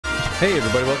Hey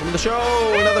everybody, welcome to the show.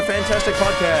 Another fantastic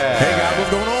podcast. Hey guys, what's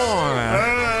going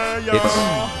on? It's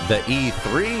the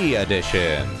E3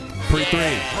 edition.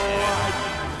 Pre-3.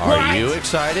 Are you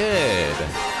excited?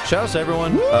 Shout out to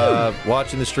everyone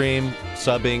watching the stream,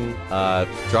 subbing,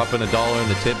 dropping $1 in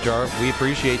the tip jar. We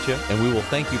appreciate you, and we will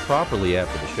thank you properly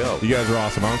after the show. You guys are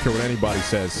awesome. I don't care what anybody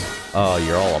says. Oh,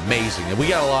 you're all amazing. And we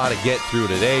got a lot to get through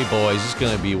today, boys. It's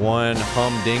going to be one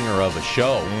humdinger of a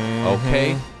show,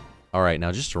 okay? All right,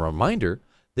 now just a reminder,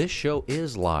 this show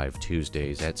is live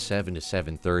Tuesdays at 7 to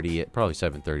 7:30. Probably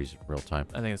 7:30 is real time.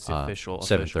 I think it's the official.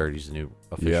 7:30 is the new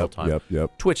official time.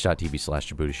 Yep.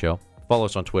 Twitch.tv/Jaboody Show. Follow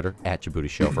us on Twitter at Jaboody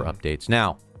Show for updates.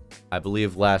 Now, I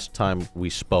believe last time we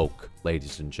spoke,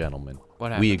 ladies and gentlemen,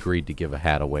 we agreed to give a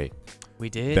hat away. We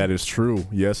did? That is true.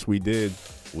 Yes, we did.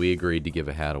 We agreed to give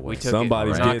a hat away.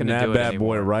 Somebody's getting that bad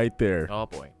boy right there. Oh,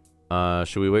 boy.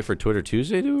 Should we wait for Twitter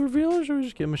Tuesday to reveal, or should we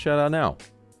just give him a shout out now?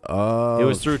 It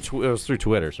was through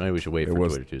Twitter, so maybe we should wait for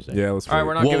Twitter Tuesday. Yeah, let's wait. All right,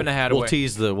 we're not giving a hat away.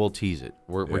 We'll tease it.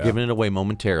 We're giving it away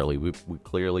momentarily. We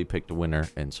clearly picked a winner,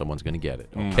 and someone's gonna get it.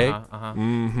 Okay.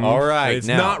 All right. It's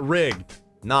now, not rigged.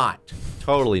 Not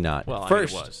totally not. Well,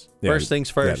 first, I mean, it was. First things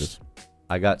first. Yeah,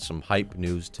 I got some hype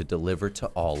news to deliver to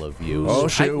all of you. Oh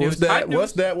shit! What's that?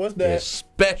 What's that?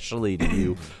 Especially to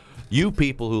you, you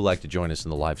people who like to join us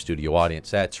in the live studio audience.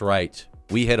 That's right.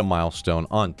 We hit a milestone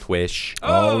on Twitch.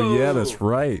 Oh yeah, that's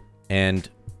right. And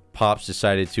Pops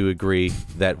decided to agree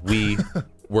that we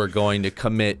were going to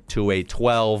commit to a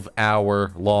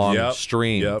 12-hour long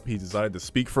stream. Yep, he decided to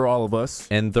speak for all of us.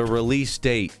 And the release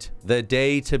date, the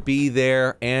day to be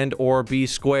there and or be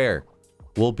square,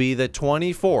 will be the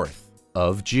 24th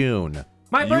of June.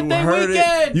 My birthday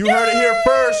weekend! You heard it here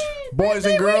first, boys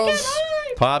and girls.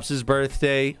 Pops'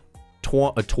 birthday,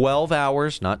 12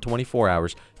 hours, not 24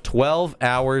 hours, 12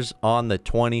 hours on the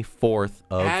 24th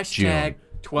of June.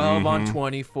 12 on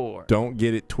 24. Don't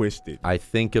get it twisted. I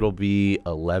think it'll be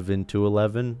 11 to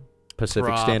 11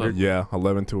 Pacific Standard. Yeah,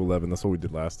 11 to 11. That's what we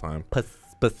did last time.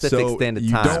 Pacific Standard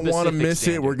Time. You don't want to miss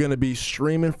it. We're going to be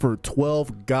streaming for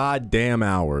 12 goddamn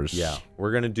hours. Yeah.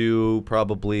 We're going to do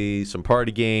probably some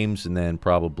party games and then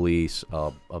probably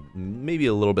maybe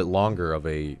a little bit longer of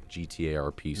a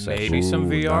GTA RP session. Maybe some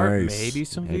VR. Nice. Maybe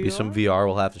some VR. Maybe some VR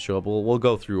will have to show up. We'll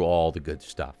go through all the good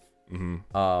stuff.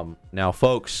 Now,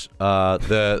 folks,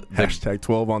 the hashtag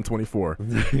 12 on 24.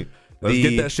 Let's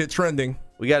get that shit trending.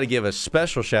 We got to give a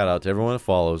special shout out to everyone that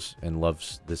follows and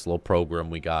loves this little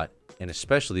program we got, and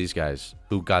especially these guys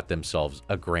who got themselves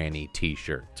a granny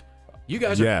T-shirt. You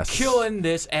guys are killing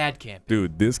this ad campaign.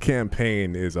 Dude, this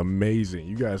campaign is amazing.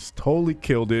 You guys totally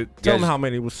killed it. Tell them how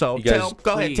many was sold. Go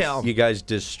ahead, tell them. You guys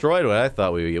destroyed what I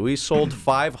thought we would get. We sold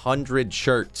 500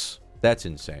 shirts. That's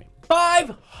insane.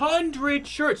 500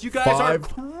 shirts. You guys are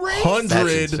crazy. 500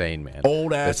 That's insane, man.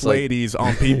 Old-ass ladies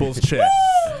on people's chests.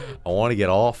 I want to get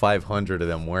all 500 of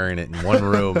them wearing it in one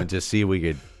room and just see if we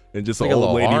could... And just like an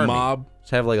old lady mob.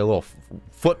 Just have like a little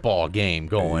football game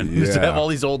going. Yeah. Just have all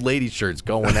these old lady shirts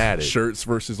going at it. Shirts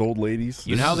versus old ladies.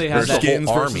 You know how they have that skins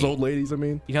whole versus old ladies, I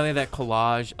mean? You know how they have that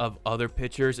collage of other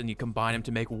pictures and you combine them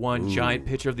to make one giant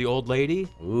picture of the old lady?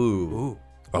 Ooh.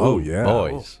 Oh, yeah.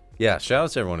 Boys. Yeah, shout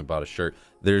out to everyone who bought a shirt.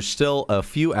 There's still a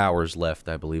few hours left,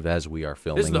 I believe, as we are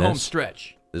filming this. Is the home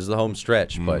stretch. This is the home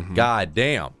stretch, but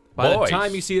goddamn. By the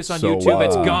time you see this on YouTube,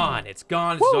 it's gone. It's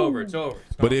gone. It's over. It's over.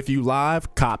 But if you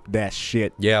live, cop that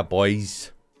shit. Yeah,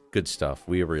 boys. Good stuff.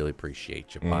 We really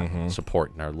appreciate you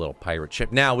supporting our little pirate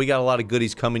ship. Now, we got a lot of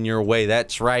goodies coming your way.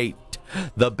 That's right.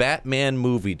 The Batman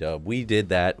movie dub. We did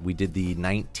that. We did the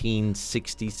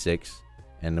 1966.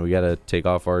 And we got to take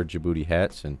off our Jaboody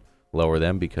hats and lower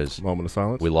them because Moment of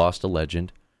silence. We lost a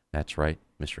legend. That's right,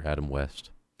 Mr. Adam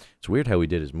West. It's weird how we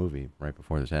did his movie right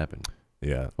before this happened.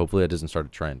 Yeah. Hopefully that doesn't start a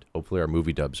trend. Hopefully our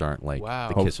movie dubs aren't like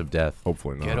the kiss of death.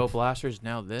 Hopefully not. Ghetto Blasters,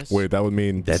 now this. Wait, that would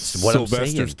mean that's what Sylvester I'm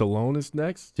saying. Stallone is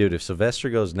next? Dude, if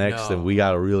Sylvester goes next, then we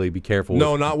got to really be careful.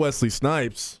 No, not Wesley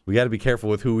Snipes. We got to be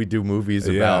careful with who we do movies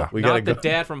about. We not the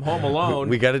dad from Home Alone.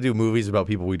 We got to do movies about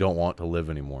people we don't want to live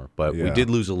anymore. But we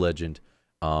did lose a legend.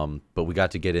 But we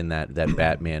got to get in that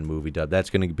Batman movie dub.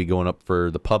 That's going to be going up for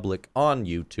the public on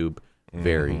YouTube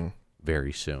very,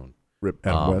 very soon. Rip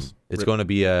Adam West. It's going to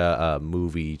be a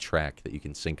movie track that you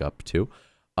can sync up to.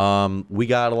 We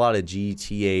got a lot of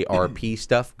GTA RP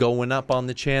stuff going up on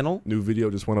the channel. New video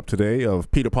just went up today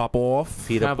of Peter Popoff.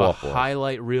 Peter Popoff. A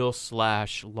highlight reel /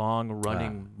 long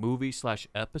running movie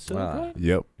 / episode. Right?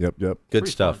 Yep. Good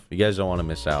stuff. Fun. You guys don't want to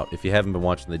miss out. If you haven't been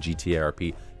watching the GTA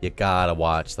RP, you gotta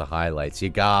watch the highlights. You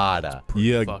gotta.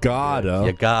 You gotta.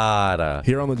 You gotta.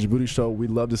 Here on the Jaboody Show, we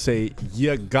love to say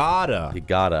you gotta. You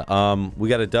gotta. We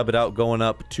gotta dub it out going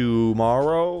up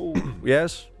tomorrow.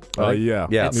 Yes. Yeah.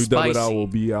 Yeah. New Dub It Out will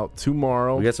be out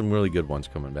tomorrow. We got some really good ones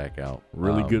coming back out.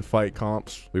 Really good fight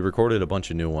comps. We recorded a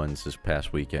bunch of new ones this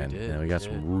past weekend, and we got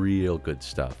some real good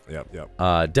stuff.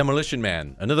 Yep. Demolition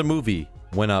Man, another movie,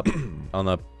 went up on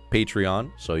the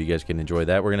Patreon, so you guys can enjoy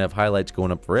that. We're gonna have highlights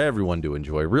going up for everyone to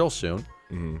enjoy real soon.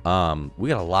 We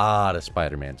got a lot of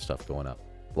Spider-Man stuff going up.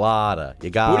 You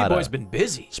got Jaboody Boy's been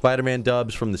busy. Spider-Man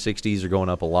dubs from the 60s are going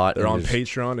up a lot. They're on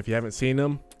Patreon if you haven't seen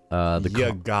them.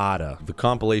 The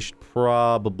compilation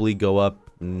probably go up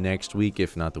next week,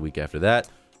 if not the week after that.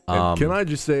 Can I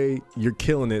just say, you're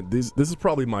killing it. This is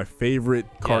probably my favorite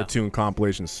cartoon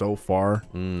compilation so far.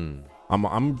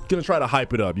 I'm gonna try to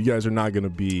hype it up. You guys are not gonna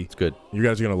be. It's good. You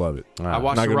guys are gonna love it. I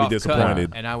watched not the gonna be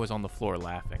disappointed. cut, and I was on the floor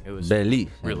laughing. It was really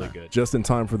good. Just in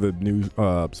time for the new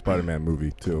Spider-Man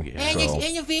movie too. And it's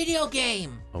in the video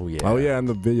game. Oh yeah. Oh yeah, in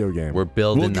the video game. We're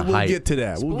building the hype. We'll get to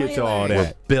that. We'll get to all that.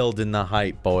 We're building the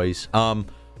hype, boys.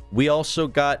 We also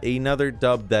got another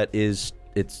dub that is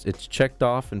it's checked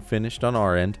off and finished on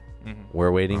our end.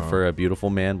 We're waiting for a beautiful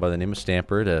man by the name of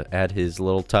Stamper to add his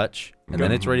little touch, and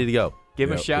then it's ready to go. Give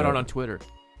him a shout out on Twitter.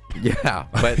 Yeah,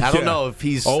 but I don't know if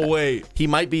he's. Oh wait, he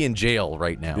might be in jail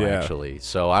right now, actually.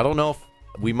 So I don't know if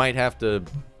we might have to.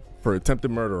 For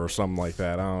attempted murder or something like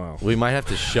that. I don't know. We might have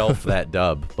to shelf that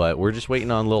dub, but we're just waiting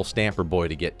on little Stamper Boy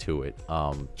to get to it.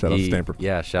 Shout out to Stamper.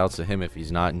 Yeah, shouts to him if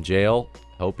he's not in jail.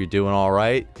 Hope you're doing all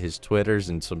right. His Twitter's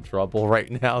in some trouble right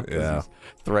now because he's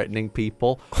threatening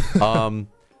people. But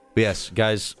yes,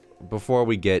 guys, before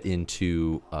we get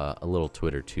into a little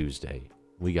Twitter Tuesday,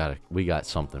 we got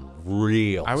something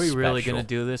real. Are we really special. gonna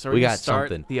do this? Are we gonna got start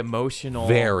something the emotional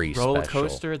very roller special.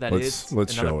 coaster that is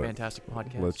another fantastic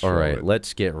podcast? All right,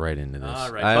 let's get right into this.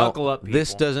 All right, buckle up, people.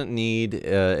 This doesn't need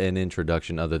an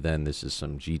introduction other than this is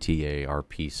some GTA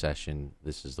RP session.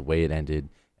 This is the way it ended,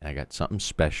 and I got something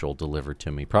special delivered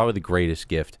to me. Probably the greatest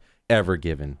gift ever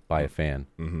given by a fan.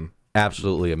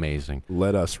 Absolutely amazing.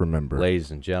 Let us remember. Ladies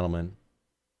and gentlemen,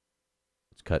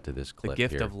 let's cut to this clip. The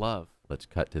gift here. of love. Let's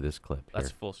cut to this clip. That's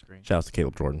here. full screen. Shouts to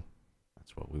Caleb Jordan.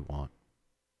 That's what we want.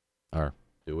 Or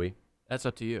do we? That's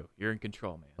up to you. You're in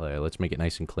control, man. Let's make it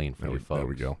nice and clean for you folks. There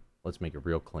we go. Let's make it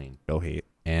real clean. Go ahead.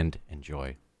 And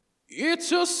enjoy.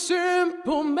 It's a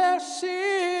simple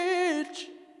message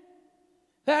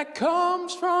that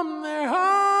comes from their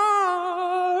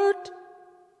heart.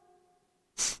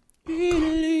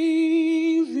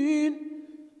 Believe in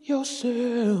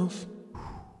yourself,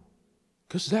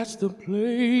 'cause that's the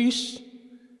place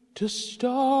to start.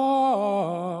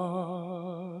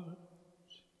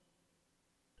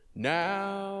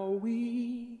 Now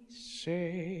we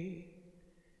say,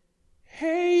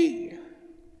 hey,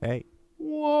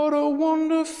 what a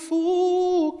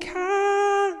wonderful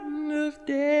kind of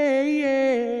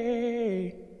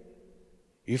day.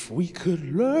 If we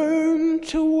could learn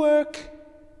to work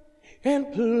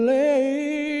and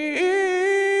play.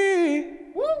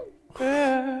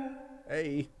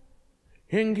 Hey.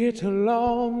 And get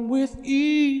along with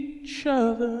each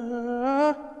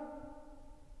other.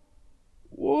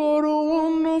 What a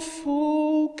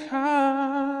wonderful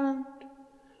kind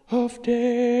of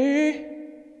day.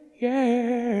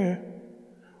 Yeah.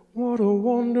 What a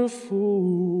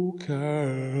wonderful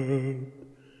kind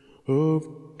of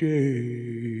day.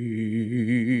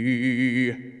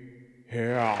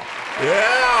 Yeah.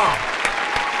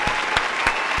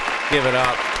 Give it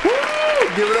up. Woo!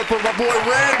 Give it up for my boy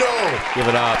Rando. Give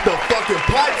it up. The fucking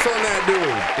pipes on that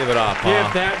dude. Give it up.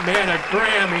 Give that man a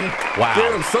Grammy. Wow.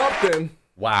 Give him something.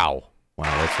 Wow.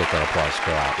 Let's let that applause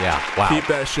go out. Yeah. Wow. Keep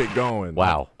that shit going.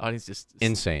 Wow. Audience just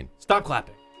Insane. stop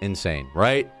clapping. Insane.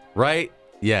 Right?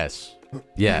 Yes.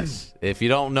 If you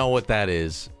don't know what that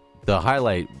is, the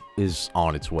highlight is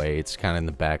on its way. It's kind of in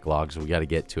the backlog, so we got to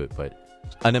get to it. But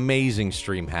an amazing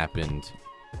stream happened.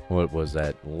 What was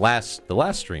that? The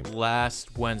last stream.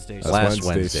 Last Wednesday. Last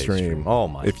Wednesday stream. Oh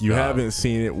my! If you haven't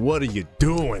seen it, what are you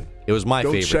doing? It was my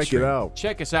favorite. Check stream. it out.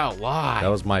 Check us out live. That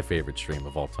was my favorite stream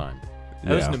of all time.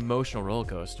 That was an emotional roller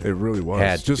coaster. It really was.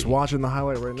 Had to Just be. watching the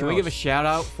highlight right now. Can we give a shout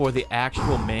out for the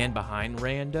actual man behind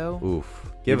Rando?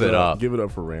 Oof. Give it up. Give it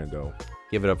up for Rando.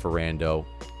 Give it up for Rando.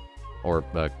 Or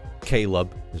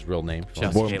Caleb, his real name. Shout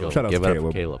out to Caleb. Shout out Give to it up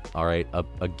for Caleb. All right.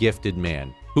 A gifted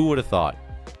man. Who would have thought?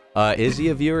 Is he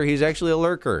a viewer? He's actually a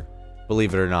lurker,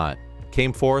 believe it or not.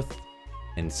 Came forth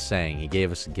and sang. He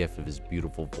gave us a gift of his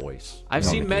beautiful voice. I've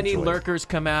seen many lurkers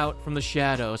come out from the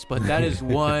shadows, but that is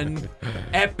one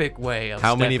epic way of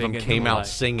How many of them stepping came into out life.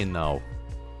 singing, though?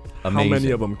 How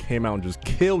many of them came out and just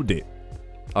killed it?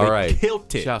 All right.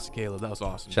 Killed it. Shouts to Caleb. That was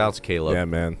awesome. Shouts to Caleb. Yeah,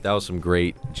 man. That was some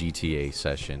great GTA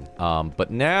session.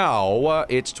 But now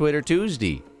it's Twitter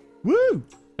Tuesday. Woo!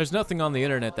 There's nothing on the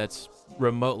internet that's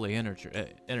remotely energy.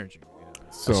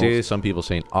 So I see some people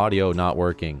saying audio not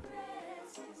working.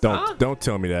 don't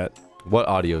tell me that. What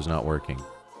audio is not working?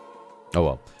 Oh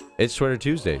well, it's Twitter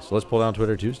Tuesday, so let's pull down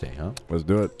Twitter Tuesday, huh? Let's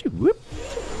do it.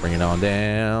 Bring it on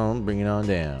down. Bring it on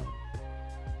down.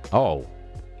 Oh,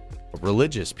 a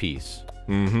religious piece.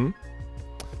 Mm-hmm.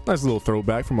 Nice little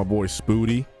throwback from my boy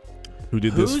Spoody, who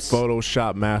did this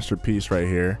Photoshop masterpiece right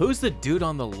here. Who's the dude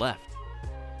on the left?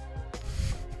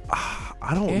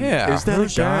 I don't. Yeah, Is that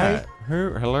a guy?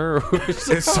 Hello.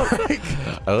 It's like.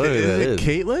 Oh, Is it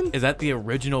Caitlin? Is that the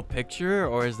original picture,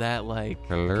 or is that like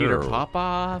Hello. Peter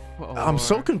Popoff? I'm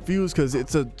so confused because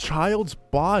it's a child's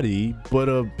body, but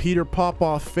a Peter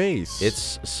Popoff face.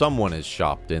 It's someone is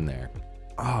shopped in there.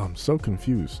 Oh, I'm so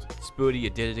confused. Spoody, you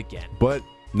did it again. But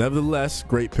nevertheless,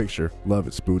 great picture. Love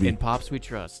it, Spoody. In Pops we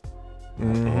trust.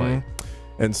 Boy.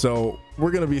 And so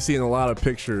we're gonna be seeing a lot of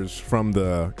pictures from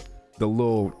the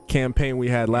little campaign we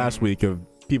had last week of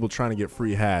people trying to get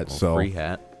free hats. So Free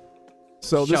hat.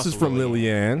 So this is from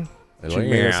Lillian. She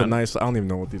made us a nice. I don't even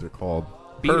know what these are called.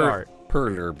 Bead art.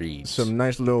 Perler beads. Some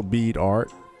nice little bead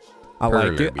art. I Perler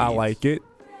like it. I beads. like it.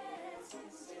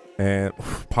 And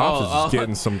Pops is just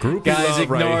getting some groupie Guys, love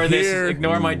ignore right this. here.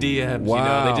 Ignore my DMs. Wow.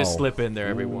 You know, they just slip in there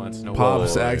every once in a while.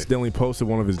 Pops accidentally posted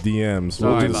one of his DMs.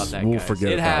 Sorry we'll about that, we'll guys. forget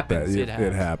It about happens. that. It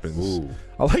It happens. Ooh.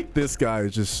 I like this guy.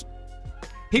 Just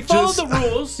He followed the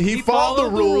rules. He followed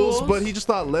the rules, but he just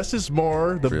thought less is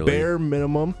more. The Really? bare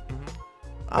minimum.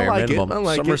 I Bare like minimum. it. I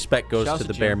like Some it. respect goes Shouts to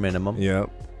the to bare Jim. minimum. Yep.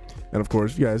 And of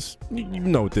course, you guys, you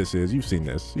know what this is. You've seen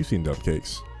this. You've seen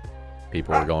Cupcakes.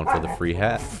 People are going for the free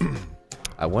hat.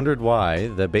 I wondered why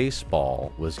the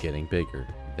baseball was getting bigger.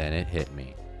 Then it hit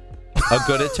me. A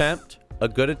good attempt. A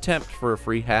good attempt for a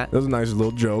free hat. That was a nice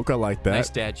little joke. I like that. Nice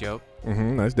dad joke.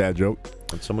 Nice dad joke.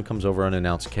 When someone comes over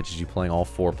unannounced, catches you playing all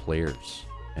 4 players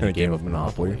in a game of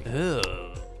Monopoly. Ugh.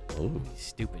 Ooh.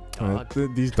 Stupid dog.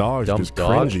 These dogs Dumb just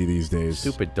dog. cringy these days.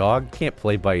 Stupid dog. You can't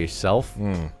play by yourself.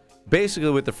 Basically,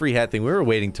 with the free hat thing, we were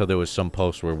waiting till there was some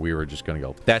post where we were just going to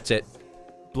go, that's it.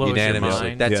 Blows your Unanimously.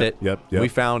 mind. That's Yep, it. yep. We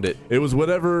found it. It was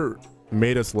whatever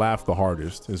made us laugh the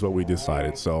hardest is what we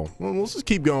decided. So we'll just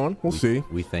keep going. We'll see.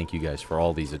 We thank you guys for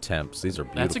all these attempts. These are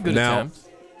beautiful. That's a good Now- attempt.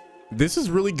 This is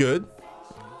really good.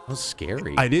 That was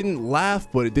scary. I didn't laugh,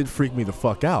 but it did freak me the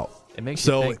fuck out. It makes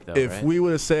So you think, though, if right? we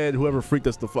would have said whoever freaked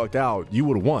us the fuck out, you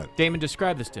would have won. Damon,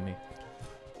 describe this to me.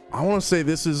 I want to say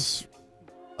this is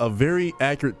a very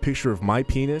accurate picture of my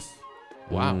penis.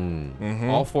 Wow.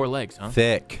 All 4 legs, huh?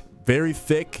 Thick. Very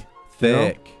thick. you know?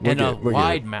 Thick. Look And at a it, look at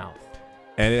wide it. mouth.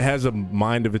 And it has a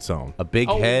mind of its own. A big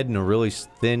Oh. head and a really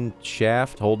thin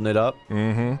shaft holding it up.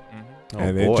 Mm-hmm. Oh,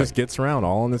 And boy. it just gets around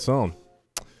all on its own.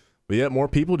 But yet more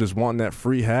people just wanting that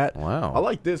free hat. Wow. I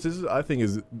like this. This is, I think,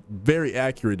 is very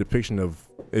accurate depiction of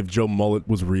if Joe Mullet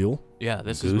was real. Yeah,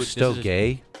 this is Gusto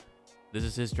gay. This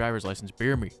is his driver's license.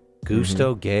 Beer me.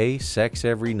 Gusto gay. Sex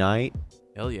every night.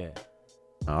 Hell yeah.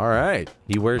 All right.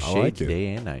 He wears I like shades it. day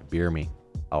and night. Beer me.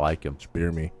 I like him.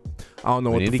 Spear me. I don't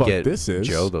know We what need the to fuck get this is.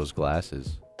 Joe those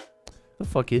glasses. The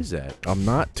fuck is that? I'm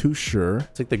not too sure.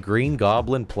 It's like the Green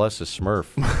Goblin plus a Smurf.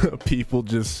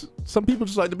 Some people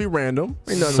just like to be random.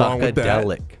 Ain't nothing wrong with that.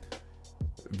 Psychedelic.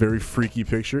 Very freaky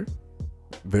picture.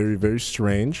 Very, very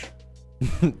strange.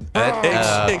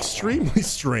 That- Extremely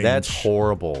strange. That's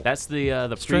horrible. That's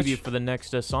the Stretch- preview for the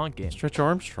next Sonic game. Stretch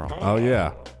Armstrong. Oh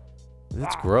yeah.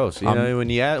 That's gross. You know, when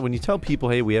you tell people,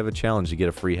 hey, we have a challenge to get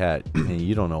a free hat, and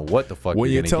you don't know what the fuck When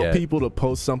you're you gonna tell get. people to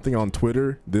post something on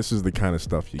Twitter, this is the kind of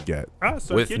stuff you get.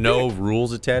 With no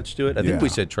rules attached to it. I think Yeah. we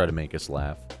said try to make us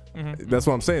laugh. That's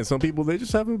what I'm saying. Some people, they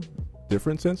just have a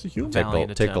different sense of humor.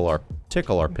 Valiant Tickle our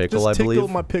pickle, Just I tickle believe.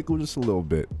 my pickle just a little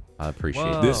bit. I appreciate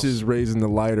Whoa. that. This is raising the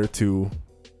lighter to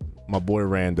my boy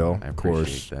Rando, I of appreciate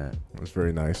course. that. It's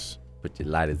very nice. Put your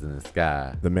lighters in the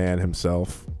sky. The man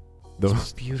himself.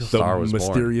 The beautiful. Star was born.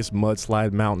 mysterious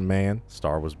mudslide mountain man.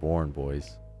 Star was born,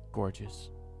 boys. Gorgeous.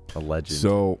 A legend.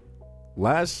 So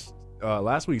last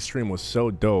week's stream was so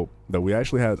dope that we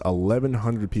actually had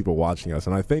 1,100 people watching us,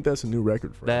 and I think that's a new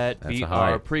record for us. That That's beat a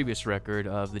high. our previous record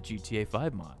of the GTA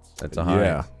 5 mods. That's a high.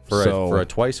 Yeah. For a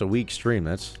twice a week stream,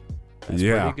 that's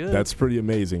yeah, pretty good. that's pretty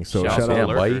amazing. So Shouts shout to out,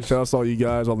 the lurkers. shout out to all you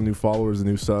guys, all the new followers, the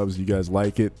new subs. You guys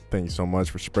like it. Thank you so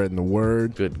much for spreading the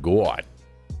word. good God.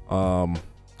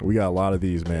 We got a lot of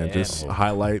these, man. Yeah. Just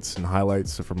highlights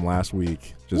from last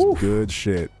week. Just good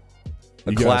shit.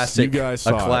 A You classic. guys a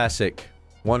saw it. classic.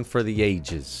 One for the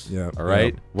ages. Yeah, All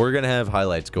right. yeah. We're gonna have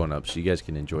highlights going up, so you guys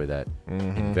can enjoy that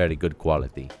in very good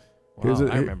quality. Wow,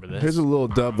 I remember this. Here's a little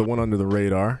dub that went under the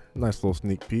radar. Nice little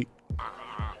sneak peek.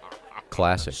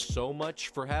 Classic. So much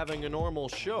for having a normal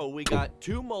show. We got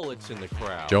 2 mullets in the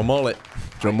crowd. Joe Mullet.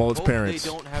 Joe Mullet's Hope parents. They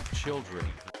don't have children.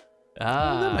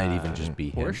 That might even just be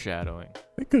him. Foreshadowing.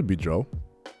 It could be Joe.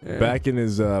 Yeah. Back in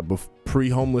his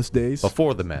pre-homeless days.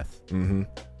 Before the meth. Mm-hmm.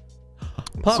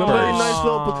 Puppers. Somebody nice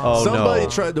little. Oh, somebody no.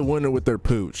 tried to win it with their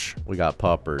pooch, We got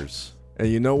puppers. and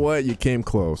you know what? You came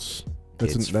close.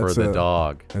 It's for the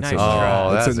dog. Nice a, try.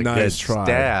 Oh, that's that's a a nice good try.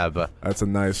 stab. That's a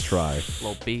nice try.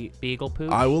 Little beagle pooch.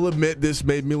 I will admit this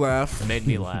made me laugh. It made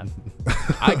me laugh.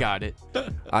 I got it.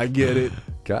 I get it.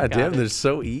 God Got damn, it. they're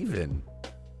so even.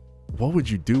 What would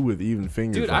you do with even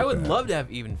fingers? Dude, like I would that? love to have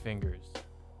even fingers.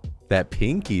 That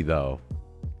pinky, though.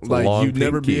 It's a Like long you'd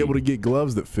never be pinky. able to get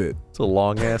gloves that fit. It's a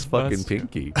long ass fucking That's-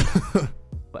 pinky.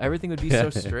 But everything would be so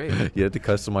straight. You have to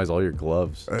customize all your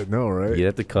gloves. I know, right? You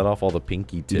have to cut off all the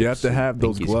pinky tips. You have to have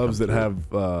those Pinkies gloves come that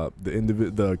through.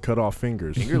 have the cut off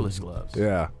fingers. Fingerless gloves.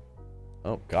 Yeah.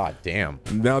 Oh god damn.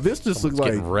 Now this just Someone's looks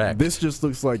getting like wrecked. this just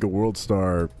looks like a World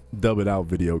Star dub it out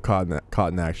video caught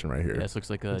in action right here. Yeah, this looks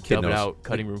like a Kid dub it knows. out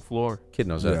cutting room floor. Kid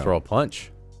knows how to Yeah. throw a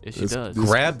punch. Yes, she This- does. this-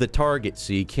 Grab the target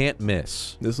so you can't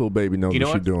miss. This little baby knows You know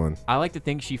what she's doing. I like to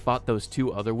think she fought those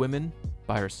 2 other women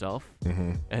by herself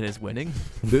Mm-hmm. and is winning.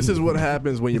 This is what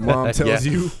happens when your mom tells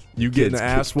Yeah. you get an Kids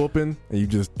ass whooping and you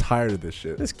just tired of this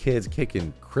shit. This kid's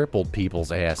kicking crippled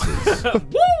people's asses.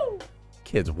 Woo!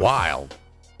 Kid's wild.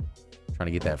 Trying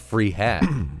to get that free hat.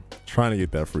 Trying to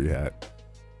get that free hat.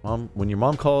 Mom, when your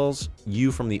mom calls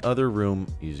you from the other room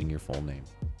using your full name.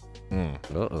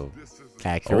 Uh-oh.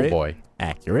 Accurate. Oh boy.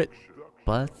 Accurate.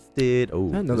 Busted. Oh,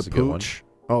 Another this is a good one. pooch.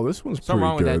 Oh, this one's Something pretty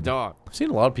wrong with good. that dog. I've seen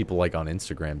a lot of people like on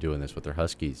Instagram doing this with their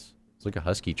huskies. It's like a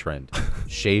husky trend.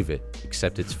 Shave it,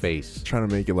 except its face. Trying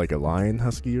to make it like a lion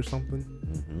husky or something.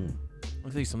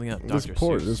 Looks like something out of This Dr.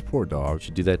 poor Seuss. dog.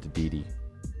 Should do that to Dee Dee.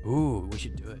 Ooh, we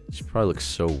should do it. She probably looks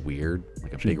so weird,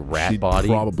 like a big rat she'd body.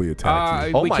 probably attack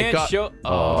you. Oh we my can't God. show.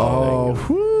 Oh,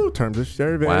 whoo, terms of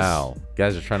service. Wow,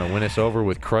 guys are trying to win us over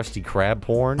with Krusty Krab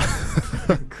porn.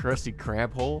 Crusty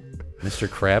crab hole. Mr.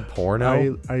 Crab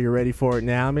porno. Are you ready for it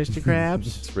now, Mr. Krabs?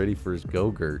 It's ready for his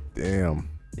go-gurt. Damn.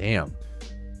 Damn.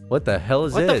 What the hell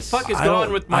is What the this? fuck is I going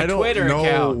don't- with my I don't Twitter know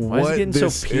account? Why is what it getting so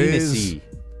this is, penisy?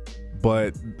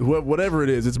 but whatever it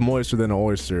is, it's moister than an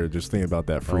oyster. Just think about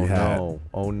that free Oh hat. no.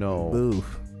 Oh no. Ooh.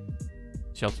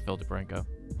 Shelter Phil DeFranco.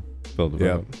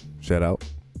 Yep. Shout out.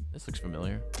 This looks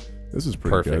familiar. This is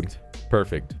pretty Perfect.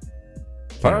 Perfect. good.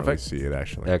 Can't really Perfect. see it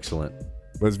actually, Excellent.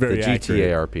 but it's very The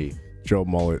accurate. GTARP. Joe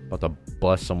Mullet. About to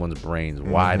bust someone's brains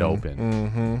wide open.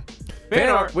 Mm-hmm. Fan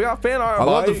art. We got fan art. I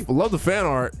buddy. love the fan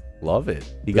art. Love it.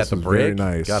 He This got the is very brick.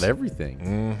 nice. Got everything.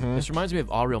 Mm-hmm. This reminds me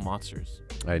of All Real Monsters.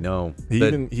 I know.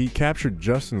 He captured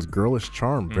Justin's girlish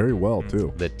charm very well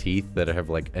too. The teeth that have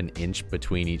like an inch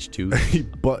between each tooth.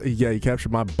 he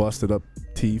captured my busted up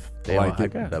teeth. Damn, like I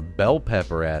it. got a bell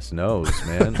pepper ass nose,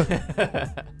 man.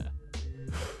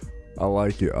 I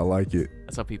like it. I like it.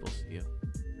 That's how people see you.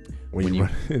 When you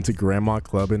run into grandma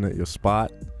clubbing at your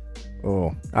spot.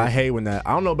 Oh, I hate when that.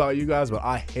 I don't know about you guys, but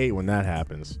I hate when that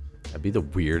happens. That'd be the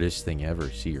weirdest thing ever.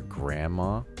 See your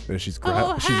grandma And she's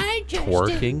Oh, hi, Justin.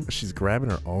 twerking. she's grabbing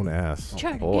her own ass.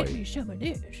 Try to boy. get me some of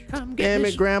this. Come get Damn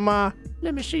this. it, grandma!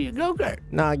 Let me see your go-gurt.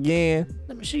 Not again.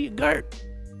 Let me see your gurt.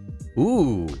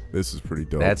 Ooh, This is pretty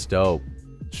dope. that's dope.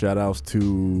 Shout outs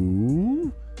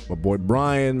to my boy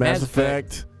Brian, Mass Mass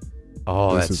Effect.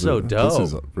 Oh, This that's is so a- dope.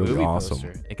 This is really Movie awesome.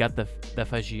 poster. It got the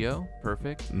Faggio.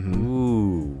 Perfect. Mhm.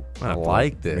 Ooh, I have to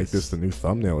like this. Make this the new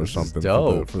thumbnail or This is something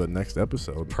dope. for the next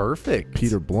episode. Perfect.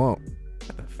 Peter Blunt.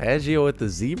 Faggio with the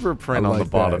zebra print I on the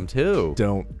like bottom that. too.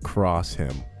 Don't cross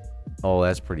him. Oh,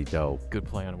 that's pretty dope. Good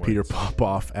play on words. Peter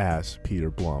Popoff ass Peter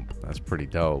Blump. That's pretty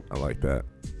dope. I like that.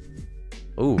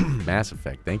 Ooh, Mass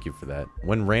Effect. Thank you for that.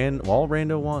 All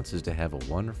Rando wants is to have a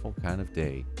wonderful kind of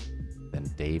day. Then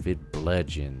David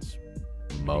bludgeons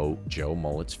Joe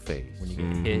Mullet's face. When you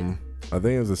get hit. I think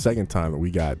it was the second time that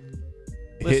we got hit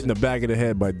in Listen. the back of the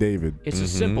head by David. It's a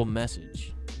simple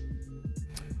message.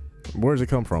 Where does it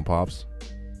come from, Pops?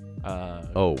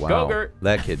 Oh wow, Go-gurt.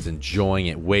 that kid's enjoying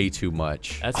it way too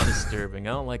much. That's disturbing.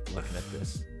 I don't like looking at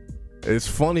this. It's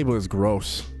funny, but it's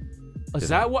gross. Is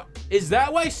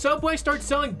that why Subway started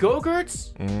selling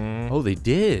Go-Gurts? Oh, they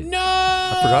did. No!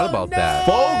 I forgot about that.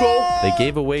 Fogel! They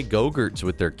gave away Go-Gurts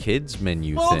with their kids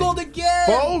menu Fogled thing. again!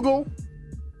 Fogel!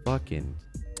 Fucking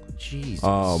Jesus.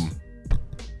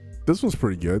 This one's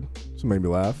pretty good. This made me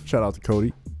laugh. Shout out to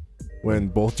Cody. When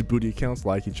both Jaboody accounts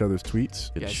like each other's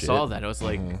tweets. Good Yeah, I shit. saw that. I was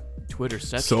like, Twitter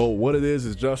set. So what it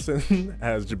is Justin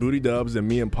has Jaboody dubs and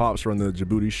me and Pops run the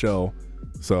Jaboody show.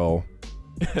 So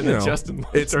and you then know, Justin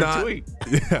liked it's our not tweet.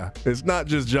 yeah, it's not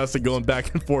just Justin going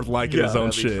back and forth liking his own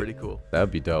that'd be shit. pretty cool.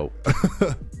 That'd be dope.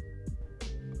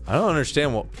 I don't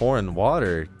understand what pouring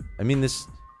water. I mean,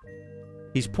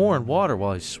 he's pouring water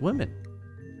while he's swimming.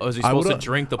 Oh, is he supposed to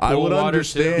drink the I pool would water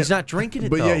understand, too? He's not drinking it,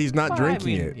 but though. yeah, he's not Well,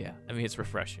 drinking I mean, it. Yeah, I mean, it's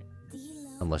refreshing.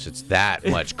 Unless it's that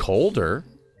much colder.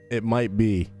 It might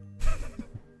be.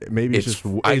 Maybe it's just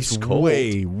ice cold.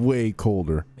 way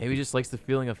colder. Maybe he just likes the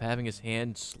feeling of having his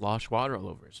hand slosh water all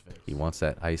over his face. He wants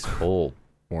that ice cold.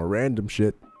 More random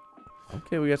shit.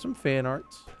 Okay, we got some fan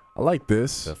arts. I like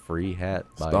this. The free hat.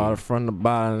 Start from the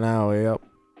bottom now, yep.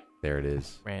 There it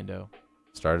is. Rando.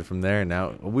 Started from there.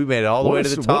 Now we made it all the way to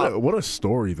the top. What a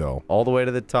story, though. All the way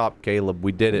to the top, Caleb.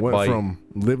 We did it. Went from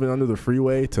living under the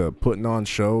freeway to putting on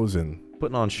shows and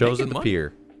putting on shows at Making the money.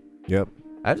 pier. Yep.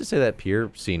 I have to say that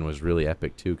pier scene was really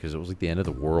epic too, because it was like the end of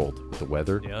the world with the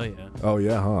weather. Yeah, yeah. Oh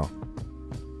yeah, huh?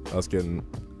 Us getting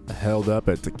held up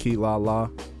at Tequila La.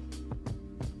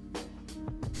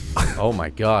 Oh my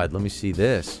God! Let me see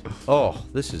this. Oh,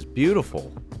 this is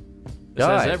beautiful. This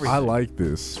has Guys, everything. I like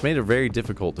this. it's made it very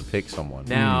difficult to pick someone.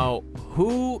 Now,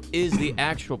 who is the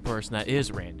actual person that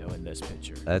is Rando in this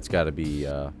picture? That's got to be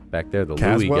back there, the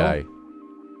Caswell? Louis guy.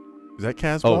 Is that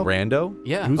Caswell? Oh, Rando?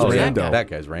 Yeah. Who's Oh, yeah, Rando? that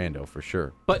guy's Rando for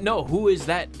sure. But no, who is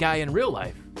that guy in real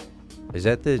life? Is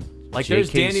that the Like, J.K. there's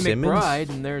Danny Simmons? McBride,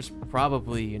 and there's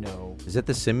probably, you know... Is that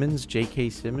the Simmons, J.K.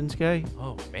 Simmons guy?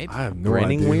 Oh, maybe. I have no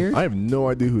Grinning idea. weird? I have no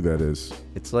idea who that is.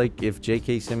 It's like if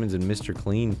J.K. Simmons and Mr.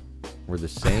 Clean were the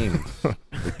same, but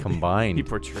combined. He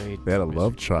portrayed... They had a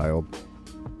love child.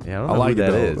 Yeah, I don't I know like who it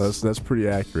that though. is. That's pretty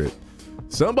accurate.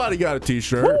 Somebody got a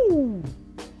T-shirt.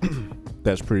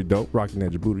 That's pretty dope. Rocking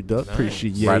that Jaboody duck. Nice.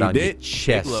 Appreciate Right on your it. Big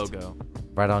chest. logo.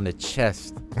 Right on the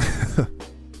chest.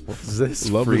 What's this?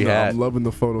 Loving Free the, hat. I'm loving the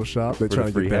Photoshop. They're For the trying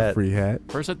to free get that hat. free hat.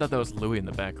 First, I thought that was Louis in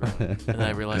the background, and then I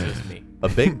realized it was me. A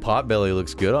big pot belly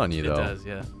looks good on you, It though. does,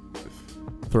 yeah.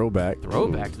 Throwback.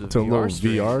 Throwback to the to a VR little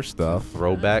stream. VR stuff.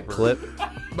 Throwback clip.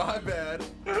 My bad.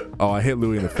 Oh, I hit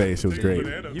Louis in the face. It was great.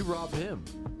 You robbed him.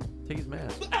 Take his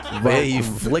mask. Hey, you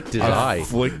flicked his I eye.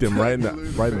 flicked him right in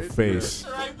the face.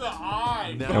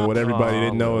 And what everybody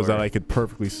didn't know is that I could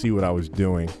perfectly see what I was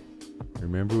doing.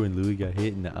 Remember when Louis got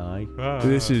hit in the eye?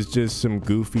 This is just some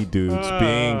goofy dudes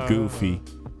being goofy.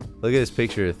 Look at this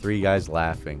picture of three guys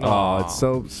laughing. Oh, it's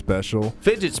so special.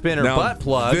 Fidget spinner Now, butt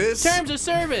plug. Terms of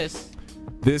service.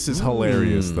 This is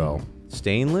hilarious, though.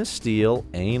 Stainless steel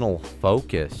anal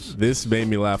focus. This made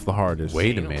me laugh the hardest.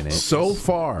 Wait a minute. So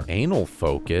far. Anal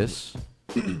focus.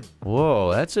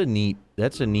 Whoa, that's a neat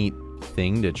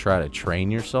thing to try to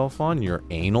train yourself on, your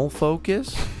anal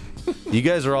focus. You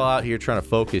guys are all out here trying to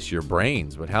focus your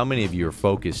brains, but how many of you are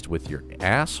focused with your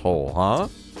asshole, huh?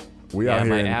 We Yeah, out here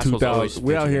my in asshole's always 2000.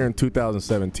 We out fidgeting. here in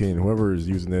 2017. Whoever is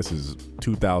using this is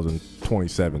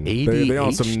 2027. They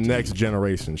on some ADHD. next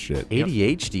generation shit.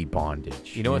 ADHD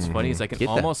bondage. You know what's funny is I can Get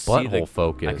that almost see butthole the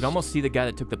focus. I can almost see the guy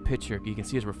that took the picture. You can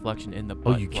see his reflection in the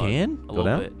butt. you plug can? a Go little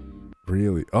down? bit.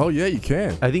 Really? Oh yeah, you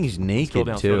can. I think he's naked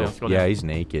down, too. scroll down, scroll Yeah, down. he's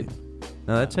naked.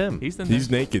 No, that's him. He's the He's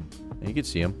naked. You can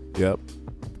see him. Yep.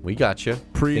 We got you. Think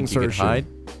you can Pre-insertion. hide?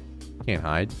 Can't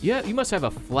hide. Yeah, you must have a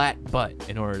flat butt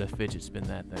in order to fidget spin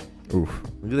that thing. Oof.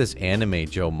 Look at this anime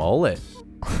Joe mullet.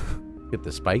 Look at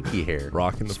the spiky hair.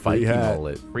 Rocking the spiky free hat.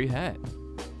 mullet. Free hat.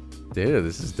 Dude,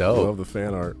 this is I dope. love the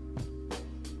fan art.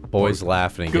 Boys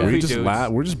laughing again. Goofy We just dudes.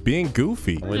 We're just being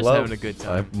goofy. We're just having a good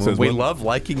time. Says we when- love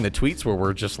liking the tweets where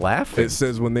we're just laughing. It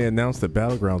says when they announced that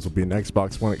Battlegrounds will be an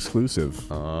Xbox One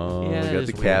exclusive. Oh, Yeah, we that got is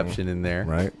the weird. caption in there.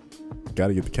 Right? Got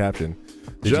to get the caption.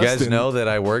 Did you guys Justin, know that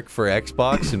I work for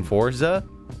Xbox and Forza?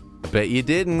 I bet you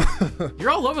didn't. You're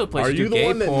all over the place. Are you you do the gay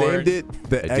one that porn, named it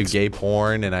the I do gay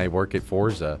porn and I work at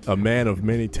Forza. A man of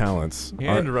many talents.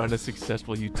 and run a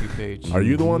successful YouTube page. Are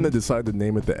you the one that decided to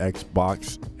name it the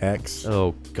Xbox X?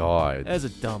 Oh, God. That's a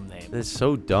dumb name. That's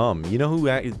so dumb. You know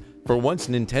who... For once,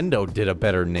 Nintendo did a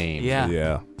better name. Yeah.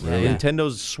 Yeah. Yeah.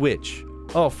 Nintendo Switch.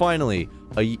 Oh, finally.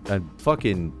 A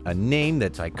name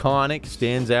that's iconic,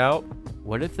 stands out.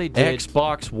 What if they did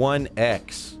Xbox One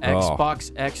X.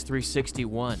 Xbox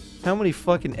X361? How many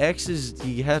fucking X's do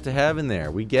you have to have in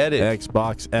there? We get it.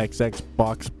 Xbox X,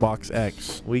 Xbox, Box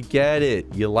X. We get it.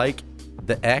 You like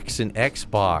the X and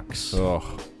Xbox.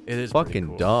 Ugh. It is pretty Fucking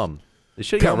cool. dumb. They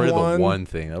should have got rid of the Come on. one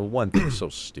thing. The one thing is so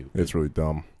stupid. It's really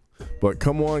dumb. But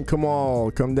come on,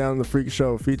 come down to the Freak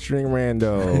Show featuring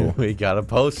Rando. We got a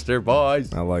poster,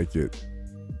 boys. I like it.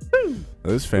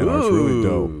 This fan art's really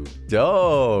dope. Ooh,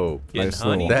 dope. Getting Nice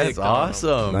honey little- That's dick on 'em.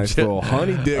 awesome. Nice little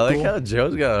honey I like how dickle.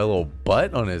 Joe's got a little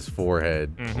butt on his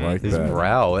forehead. I like His that.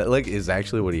 brow, it, like, is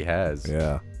actually what he has.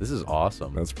 Yeah, This is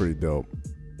awesome. that's pretty dope.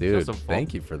 Dude, Show some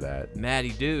thank you for that. Maddie,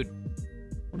 dude.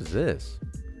 What is this?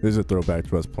 This is a throwback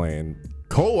to us playing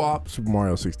co-op Super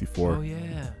Mario 64. Oh, yeah.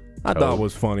 I thought it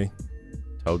was funny.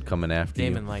 Toad coming after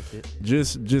Damon you. liked it.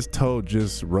 Just Toad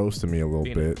just roasted me a little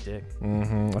Being a bit. dick.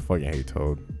 I fucking hate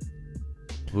Toad.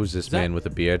 Who's this that- man with a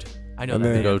beard? I know And that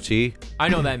then- man. Goatee? I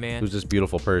know that man. Who's this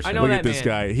beautiful person? I know Look that at this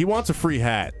man. guy. He wants a free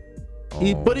hat.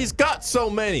 Oh. But he's got so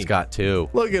many. He's got 2.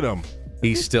 Look at him.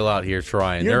 He's still out here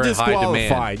trying. You're They're in high demand.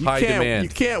 disqualified. High You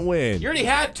demand. can't win. You already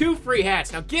have 2 free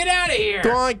hats. Now get out of here.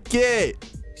 Go on, get.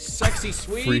 Sexy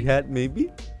sweet. Free hat,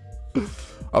 maybe?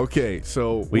 Okay,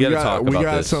 so We gotta talk we about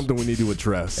got this. something we need to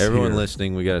address. Everyone here.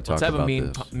 listening, we got to talk Let's have about a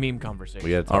this. meme conversation.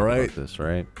 We got to talk All right. about this,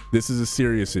 right? This is a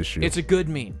serious issue. It's a good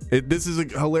meme. This is a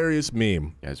hilarious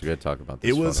meme. Guys, we got to talk about this.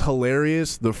 It was photo.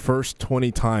 hilarious the first 20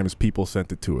 times people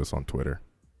sent it to us on Twitter.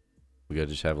 We got to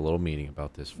just have a little meeting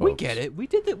about this, folks. We get it. We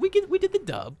did the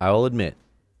dub. I will admit,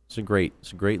 it's a great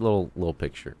little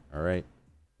picture. All right,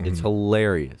 it's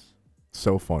hilarious,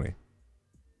 So funny.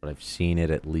 but I've seen it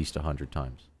at least 100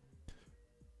 times.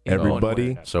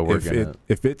 Everybody, So we're if gonna.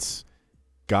 if it's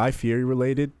Guy Fieri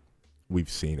related, we've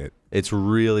seen it. It's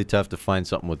really tough to find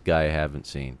something with Guy I haven't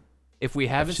seen. If we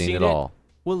haven't I've seen it all.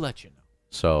 we'll let you know.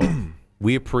 So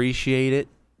we appreciate it.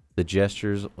 The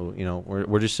gestures, you know,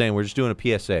 we're just saying we're just doing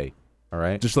a PSA. All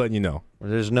right. Just letting you know.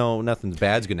 There's nothing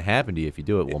bad's gonna happen to you if you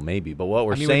do it. Well, maybe. But what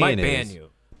we're I mean, saying we might is, ban you.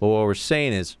 but what we're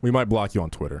saying is, We might block you on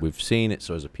Twitter. we've seen it.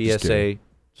 So as a Just PSA, kidding.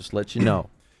 just let you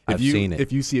know. I've seen it.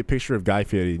 If you see a picture of Guy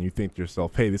Fieri and you think to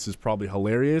yourself, hey, this is probably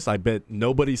hilarious, I bet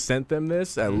nobody sent them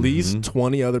this. At least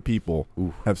 20 other people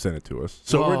have sent it to us.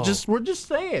 So Whoa. we're just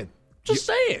saying. Just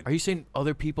saying. Are you saying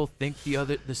other people think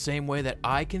the same way that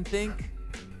I can think?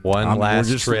 One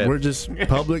last trip. We're just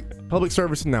public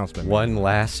service announcement. One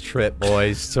last trip,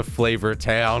 boys, to Flavor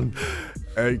Town.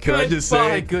 Hey, can I just Goodbye,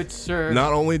 say, good sir.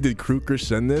 not only did Kruger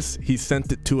send this, he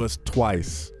sent it to us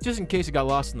twice. Just in case it got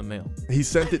lost in the mail. He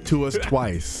sent it to us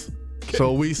twice.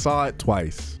 So we saw it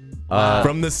twice.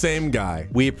 From the same guy.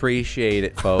 We appreciate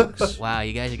it, folks. Wow,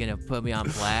 you guys are gonna put me on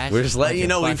blast. We're just letting you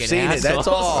know we've Fucking seen it. That's assholes.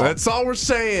 all. That's all we're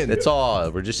saying. That's all.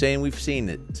 We're just saying we've seen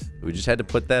it. We just had to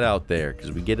put that out there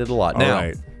because we get it a lot. All Now,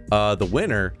 right. the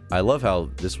winner, I love how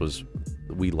this was,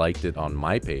 we liked it on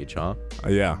my page, huh?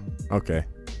 Yeah. Okay.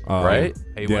 Right?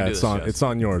 Hey, you wanna Yeah, do it's this, on. Jess? It's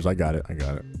on yours. I got it.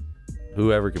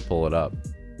 Whoever can pull it up.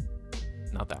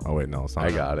 Not that one. Oh wait, no, it's not.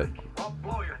 I got it.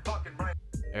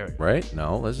 There we go. Right?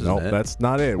 No, this isn't Nope, it. that's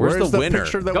not it. Where's the winner?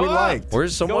 picture that Go we up. liked?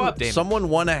 Where's someone? up, Damon. Someone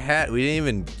won a hat. We didn't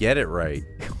even get it right.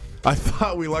 I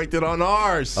thought we liked it on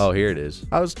ours. Oh, here it is.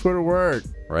 How does Twitter work?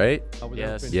 Right?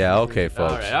 Yes. Yeah. Okay,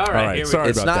 folks. All right. All All right. right, Here we sorry go.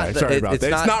 It's about not that. the- Sorry it- about it's that.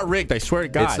 not- It's not rigged. I swear to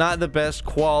God. It's not the best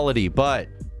quality, but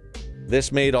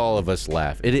this made all of us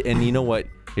laugh. And you know what?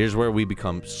 Here's where we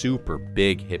become super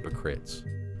big hypocrites.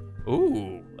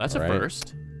 Ooh, that's a Right.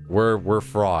 first. We're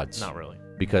frauds. Not really.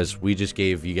 Because we just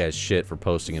gave you guys shit for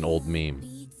posting an old meme.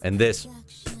 And this,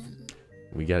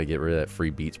 we got to get rid of that Free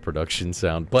Beats production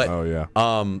sound. But Oh yeah.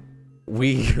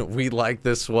 we like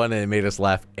this one and it made us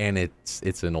laugh, and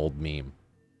it's an old meme.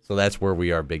 So that's where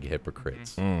we are big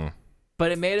hypocrites.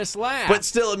 But it made us laugh. But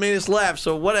still, it made us laugh.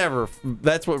 So whatever.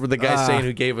 That's what the guy saying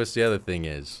who gave us the other thing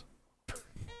is.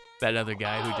 that other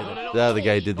guy who did it. The other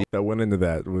guy did the. That went into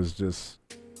that was just.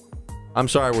 I'm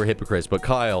sorry, we're hypocrites, but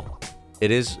Kyle,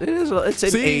 it's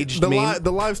an aged the meme.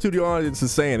 the live studio audience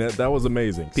is saying it. That was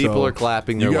amazing. People So, are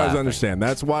clapping. You They're guys laughing. understand.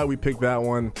 That's why we picked that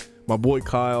one. My boy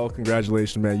Kyle,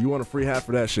 congratulations, man. You want a free hat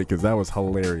for that shit because that was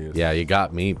hilarious. Yeah, you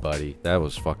got me, buddy. That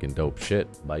was fucking dope shit,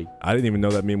 buddy. I didn't even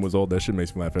know that meme was old. That shit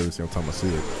makes me laugh every single time I see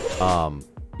it.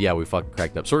 Yeah, we fucking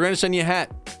cracked up. So we're gonna send you a hat.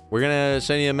 We're gonna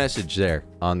send you a message there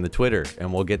on the Twitter,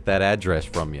 and we'll get that address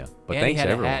from you. But And he thanks had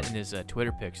everyone. a hat in his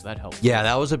Twitter pic, so that helped. Yeah,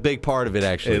 that was a big part of it,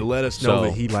 actually. It let us know So,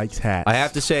 that he likes hats. I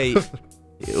have to say,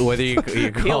 whether you're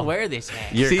He'll wear this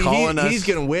hat. you're calling us. He's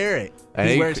gonna wear it.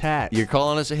 Hey, He wears hats. You're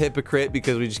calling us a hypocrite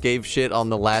because we just gave shit on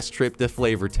the last trip to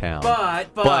Flavor Town.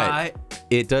 But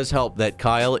it does help that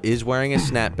Kyle is wearing a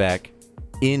snapback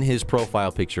in his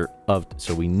profile picture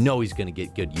so we know he's gonna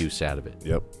get good use out of it.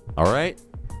 Yep. All right.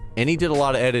 And he did a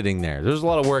lot of editing there. There's a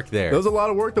lot of work there. There was a lot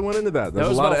of work that went into that. There there was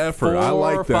was a lot of about effort. I 4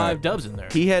 like or that. 5 dubs in there.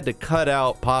 He had to cut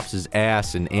out Pops'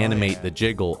 ass and animate the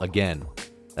jiggle again.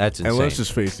 That's insane. And let's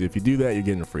just face it, if you do that, you're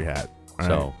getting a free hat. All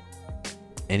so, right?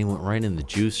 and he went right in the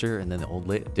juicer, and then the old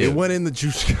lady. It Dude, went in the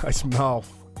juice guy's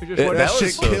mouth. that That was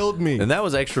shit so- killed me. And that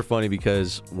was extra funny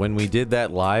because when we did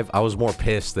that live, I was more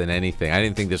pissed than anything. I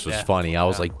didn't think this was Yeah. funny. I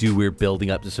was like, dude, we were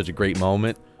building up to such a great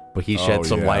moment, but he shed Oh,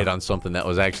 some yeah. light on something that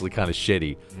was actually kind of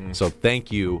shitty. So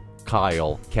thank you,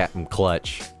 Kyle, Captain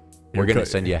Clutch. We're Here gonna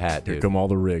co- send you a hat, Here dude. come all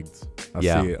the rigs. I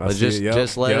Yeah, see it. I let's see just- it. Yep.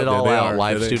 just let Yep, it all there they out, are.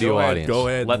 live There they- studio go ahead, audience. Go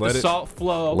ahead. Let the it, salt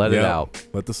flow. Let it Yep. out.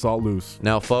 Let the salt loose.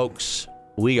 Now, folks,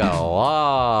 we got a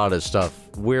lot of stuff.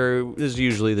 This is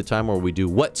usually the time where we do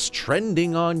what's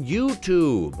trending on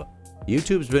YouTube.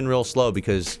 YouTube's been real slow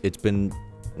because it's been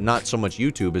not so much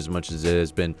YouTube as much as it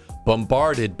has been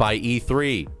bombarded by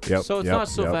E3. Yep. So it's yep, not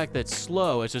so yep. fact that it's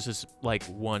slow. It's just this, like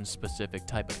one specific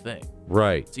type of thing.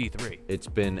 Right. It's E3. It's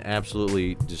been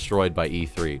absolutely destroyed by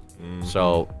E3.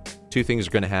 So, two things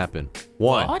are going to happen.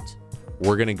 One, What?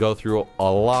 we're going to go through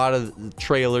a lot of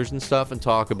trailers and stuff and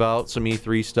talk about some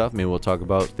E3 stuff. Maybe we'll talk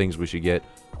about things we should get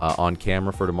on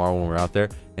camera for tomorrow when we're out there.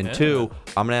 And Yeah. two,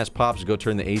 I'm going to ask Pops to go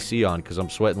turn the AC on because I'm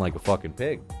sweating like a fucking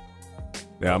pig.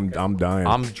 Yeah, I'm dying.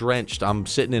 I'm drenched. I'm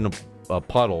sitting in a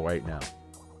puddle right now.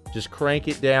 Just crank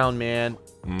it down, man.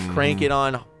 Crank it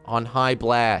on high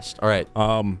blast. All right.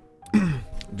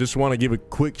 Just want to give a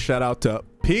quick shout out to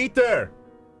Peter.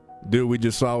 Dude, we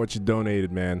just saw what you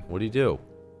donated, man. What do you do?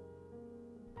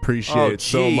 Appreciate it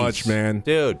so jeez. much, man.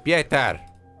 Dude, Pieter.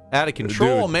 Out of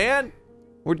control, Dude. man.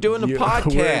 We're doing the You-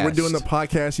 podcast. We're doing the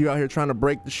podcast. You out here trying to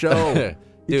break the show. You're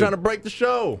Dude. trying to break the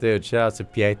show. Dude, shout out to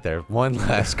Pieter. One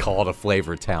last call to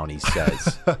Flavor Town, he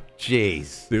says.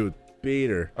 Jeez. Dude,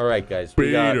 Peter. All right, guys.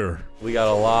 Peter. We got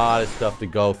a lot of stuff to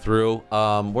go through.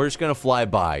 We're just going to fly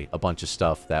by a bunch of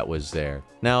stuff that was there.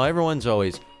 Now, everyone's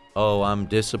always, oh, I'm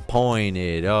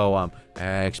disappointed. Oh,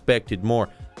 I expected more.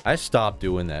 I stopped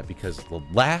doing that because the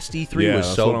last E3 was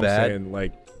that's so what bad. I'm saying.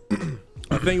 Like,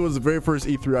 I think it was the very first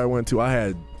E3 I went to. I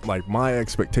had, like, my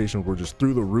expectations were just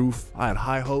through the roof. I had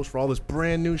high hopes for all this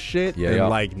brand new shit. Yeah, and, yeah.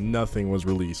 like, nothing was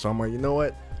released. So I'm like, you know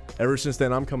what? Ever since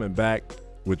then, I'm coming back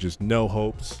with just no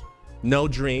hopes, no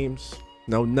dreams,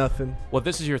 no nothing. Well,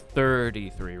 this is your third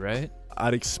E3, right?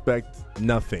 I'd expect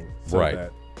nothing. So Right.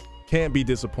 that can't be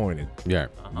disappointed. Yeah.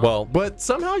 Well, But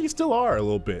somehow you still are a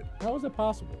little bit. How is that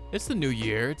possible? It's the new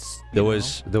year. It's there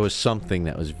was something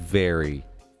that was very,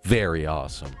 very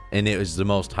awesome. And it was the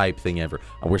most hype thing ever.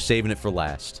 And we're saving it for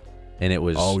last. And it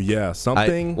was... Oh, yeah.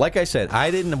 Something. like I said, I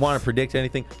didn't want to predict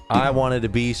anything. I wanted to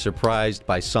be surprised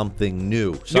by something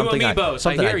new. Something amiibos,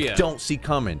 something I hear ya. don't see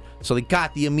coming. So they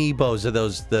got the amiibos of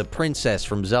the princess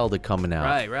from Zelda coming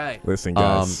out. right. Listen,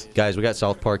 guys. Guys, we got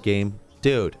South Park game.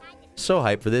 Dude, so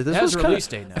hyped for this. This It has was a release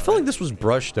date now, I feel right? like this was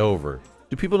brushed over.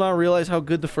 Do people not realize how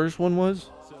good the first one was?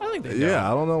 I think they know. Yeah,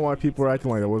 I don't know why people are acting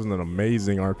like that wasn't an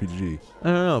amazing RPG. I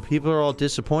don't know. People are all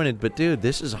disappointed, but dude,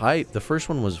 this is hype. The first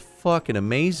one was fucking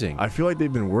amazing. I feel like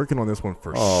they've been working on this one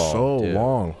for Oh, so dude.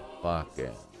 long. Fuck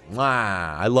it. Mwah.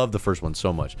 I love the first one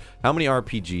so much. How many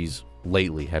RPGs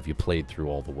lately have you played through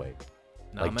all the way?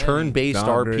 Not Like many. turn-based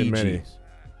Not very RPGs. many.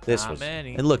 This Not was.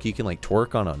 many. And look, you can like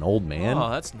twerk on an old man Oh,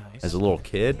 that's nice. as a little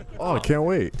kid. Oh, I can't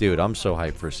wait. Dude, I'm so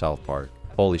hyped for South Park.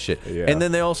 Holy shit. Yeah. And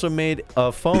then they also made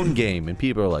a phone game, and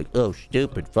people are like, oh,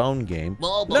 stupid phone game.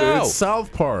 Dude, No! it's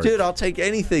South Park. Dude, I'll take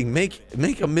anything. Make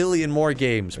a million more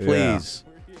games, please.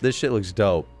 This shit looks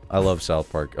dope. I love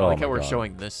South Park. I Oh like my how we're God.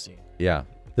 showing this scene. Yeah.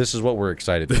 This is what we're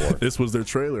excited for. This was their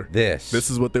trailer. This. This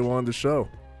is what they wanted to show.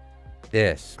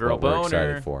 This. Girl what we're boner.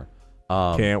 excited for.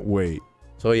 Can't wait.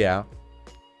 So yeah.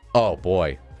 Oh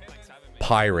boy.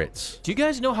 Pirates. Do you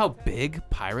guys know how big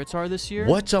pirates are this year?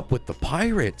 What's up with the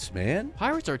pirates, man?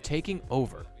 Pirates are taking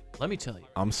over. Let me tell you.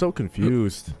 I'm so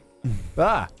confused.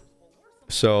 Ah.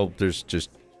 So there's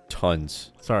just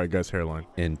tons Sorry, guys, hairline.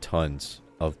 and tons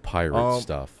of pirate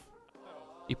stuff.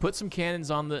 You put some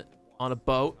cannons on a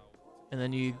boat, and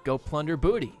then you go plunder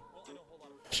booty.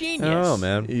 Genius. I don't know,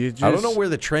 man. You I don't know just- where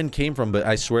the trend came from, but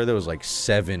I swear there was like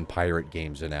 7 pirate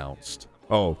games announced.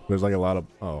 Oh, there's like a lot of...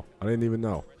 Oh, I didn't even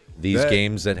know. These That-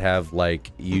 games that have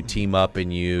like you team up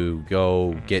and you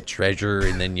go get treasure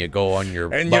and then you go on your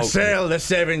boat. the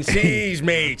 7 seas,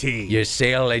 matey. You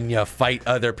sail and you fight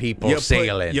other people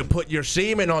sailing. put your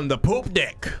semen on the poop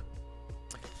deck.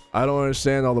 I don't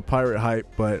understand all the pirate hype,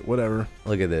 but whatever.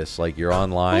 Look at this. Like you're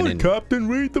online and Captain,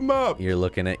 read them up. you're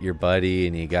looking at your buddy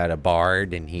and you got a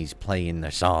bard and he's playing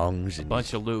the songs and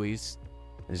Bunch of Louis.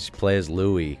 he's play as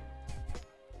Louis.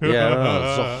 Yeah, I don't know.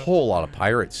 There's a whole lot of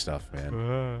pirate stuff,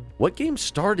 man. What game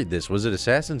started this? Was it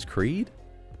Assassin's Creed?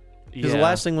 Because the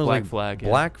last thing was Black like Flag. Yeah.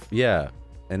 Black, yeah.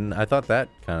 And I thought that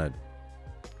kind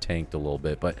of tanked a little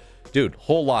bit. But, dude,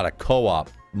 whole lot of co-op,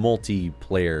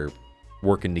 multiplayer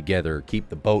working together, keep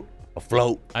the boat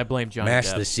afloat, I blame Johnny mash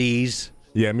Depp. the seas.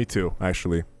 Yeah, me too,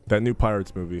 actually. That new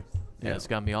Pirates movie. Yeah, it's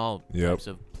got me all Yep. types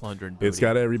of plundering booty. It's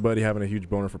got everybody having a huge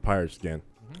boner for pirates again.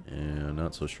 Yeah,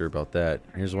 not so sure about that.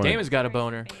 Here's one. Damon's got a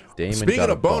boner. Damon Speaking got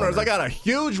a of boners, boner. I got a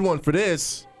huge one for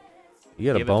this. You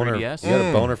got a You have a boner. 3DS? You got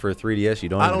a boner for a 3DS. You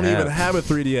don't. I don't even have a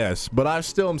 3DS, but I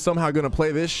still am somehow gonna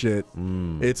play this shit.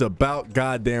 It's about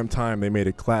goddamn time they made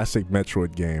a classic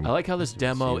Metroid game. I like how this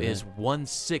demo is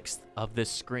 1/6 of this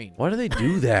screen. Why do they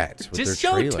do that? With Just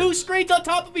their show trailers? 2 screens on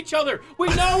top of each other. We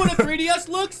know what a 3DS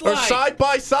looks Or like. side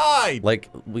by side. Like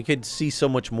we could see so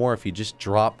much more if you just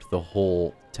dropped the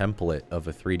whole template of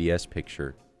a 3DS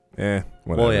picture. Whatever.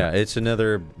 Well, yeah, it's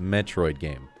another Metroid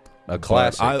game, a But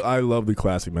classic. I love the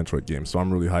classic Metroid game, so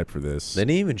I'm really hyped for this. They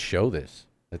didn't even show this.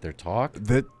 That they're talking.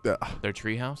 That Their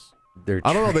treehouse? Their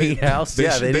I don't know. treehouse.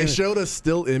 Yeah, they didn't. showed a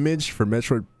still image for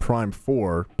Metroid Prime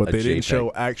 4, but A they didn't JPEG.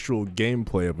 show actual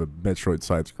gameplay of a Metroid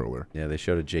side scroller. Yeah, they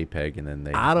showed a JPEG and then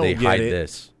they I don't they get hide it.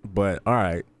 this. But all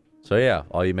right, So yeah,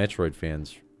 all you Metroid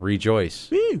fans, rejoice!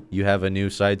 Woo. You have a new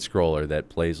side scroller that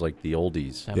plays like the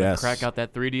oldies. Time to Yes. crack out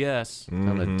that 3DS.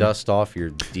 Time to dust off your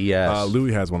DS.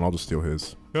 Louis has one. I'll just steal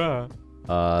his.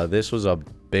 This was a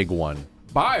big one.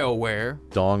 BioWare.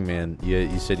 Dong man,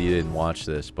 you said you didn't watch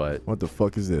this, but What the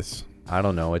fuck is this? I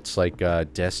don't know. It's like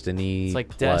Destiny. It's like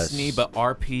plus- Destiny, but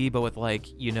RP, but with like,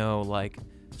 you know, like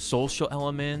social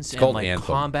elements and called like Anthem.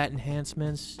 combat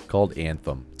enhancements. called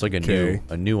Anthem. It's like Okay.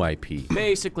 a new IP.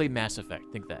 Basically Mass Effect.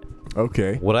 Think that.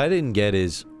 Okay. What I didn't get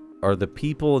is, are the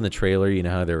people in the trailer, you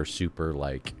know how they were super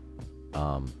like,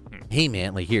 hey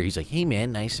man, like here, he's like, hey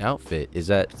man, nice outfit. Is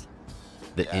that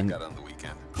the I got on the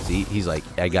weekend. See, he's like,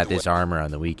 I got this armor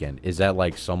on the weekend. Is that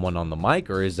like someone on the mic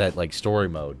or is that like story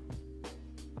mode?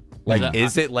 Like,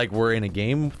 is it like we're in a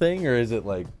game thing or is it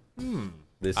like,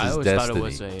 this I is always Destiny? thought it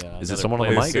was a. Is it another someone on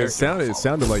the player. mic? It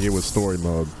sounded like it was story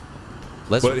mode.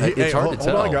 Let's, But it's hey, hard hold to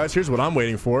tell. on, guys. Here's what I'm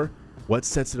waiting for. What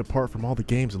sets it apart from all the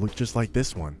games that look just like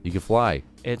this one? You can fly.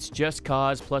 It's Just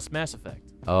Cause plus Mass Effect.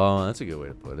 Oh, that's a good way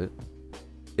to put it.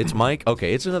 It's Mike.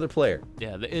 Okay, it's another player.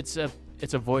 Yeah, it's a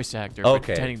voice actor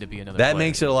Okay, pretending to be another. that player.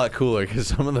 makes it a lot cooler because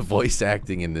some of the voice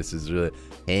acting in this is really,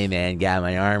 hey man, got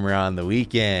my armor on the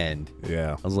weekend.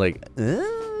 Yeah. I was like, Who's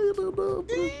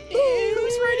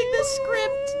writing this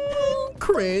script?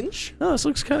 Cringe. oh, this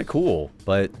looks kind of cool,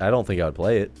 but I don't think I would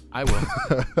play it. I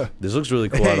will. This looks really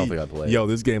cool. I don't think I'd play it. Yo,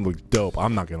 this game looks dope.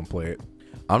 I'm not gonna play it.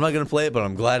 I'm not gonna play it, but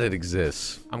I'm glad it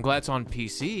exists. I'm glad it's on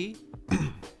PC.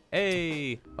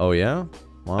 Hey, Oh yeah,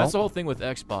 well, that's the whole thing with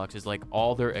Xbox is like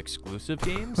all their exclusive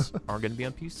games are going to be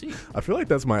on PC. I feel like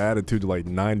that's my attitude to like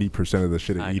 90% of the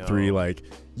shit at I E3. know. Like,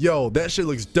 yo, that shit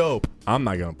looks dope. I'm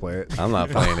not gonna play it. I'm not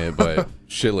playing it, but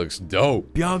shit looks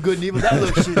dope. Beyond Good and Evil,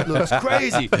 that shit looks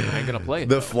crazy. I ain't gonna play it.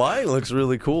 The flying looks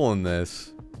really cool in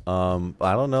this. I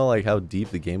don't know like how deep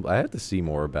the game. I have to see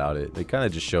more about it. They kind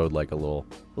of just showed like a little.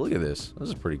 Look at this. This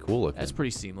is pretty cool looking. That's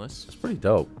pretty seamless. It's pretty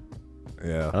dope.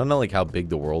 Yeah. I don't know like how big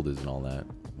the world is and all that.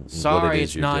 what it Sorry, is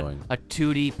it's you're not doing. a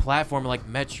 2D platform like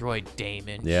Metroid,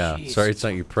 Damon. Yeah, Jesus sorry, it's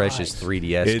not your precious Christ.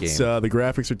 3DS It's game. the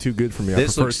graphics are too good for me.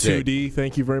 This I prefer looks sick. 2D.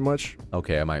 Thank you very much.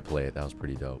 Okay, I might play it. That was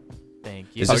pretty dope.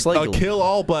 Thank you. Is this like a kill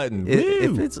all button.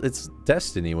 If Woo! it's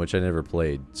Destiny, which I never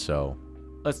played, so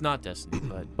It's not Destiny,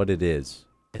 but it is.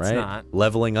 It's right? not.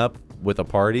 Leveling up with a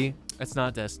party. it's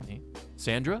not Destiny.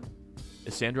 Sandra?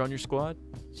 Is Sandra on your squad?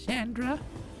 Sandra.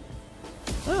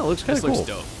 Oh, it looks kind This of cool. looks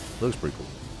dope. Looks pretty cool.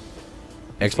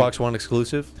 Xbox One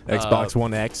exclusive. Xbox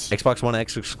One X. Xbox One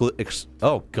X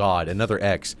oh God, another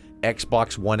X.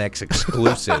 Xbox One X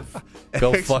exclusive.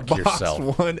 Go fuck yourself.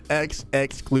 Xbox One X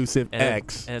exclusive And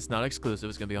X. and it's not exclusive.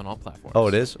 It's gonna be on all platforms. Oh,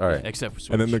 it is. All right. Except for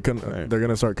Switch. And then they're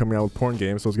gonna start coming out with porn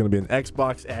games, so it's gonna be an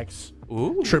Xbox X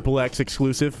Ooh. triple X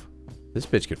exclusive. This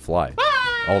bitch could fly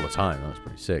all the time. That was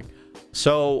pretty sick.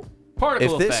 So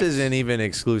Particle if this effects. isn't even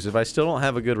exclusive, I still don't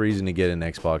have a good reason to get an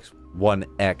Xbox One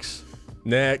X.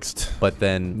 Next. But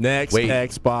then Next wait,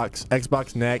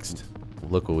 Xbox next.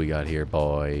 look what we got here,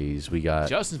 boys. We got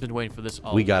Justin's been waiting for this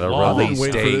all We got a long. I've release been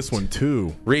waiting for date. this one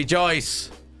too. Rejoice.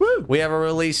 Woo! We have a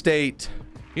release date.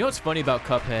 You know what's funny about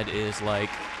Cuphead is like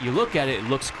you look at it, it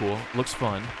looks cool, looks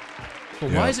fun.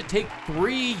 But Yeah. why does it take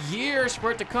 3 years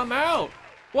for it to come out?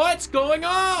 What's going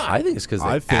on? I think it's because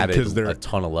I they think 'cause added they're- a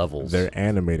ton of levels. They're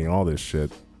animating all this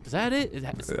shit. Is that it? It's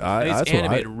that's what I-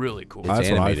 animated really cool. It's That's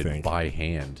what I animated think. by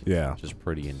hand. Yeah. Which is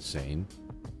pretty insane.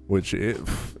 Which it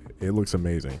looks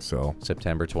amazing. So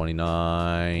September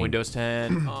 29. Windows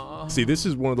 10. see, this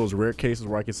is one of those rare cases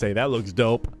where I can say that looks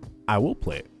dope. I will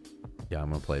play it. Yeah, I'm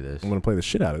gonna play this. I'm gonna play the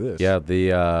shit out of this. Yeah, the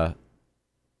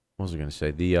what was I gonna say?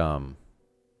 The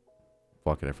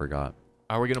fuck it, I forgot.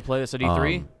 Are we gonna play this at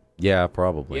E3? Yeah,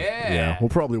 probably. Yeah, we'll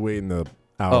probably wait in the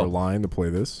hour Oh. line to play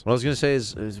this. What I was gonna say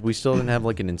is we still didn't have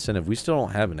like an incentive. We still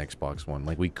don't have an Xbox One.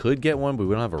 Like we could get one, but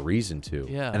we don't have a reason to.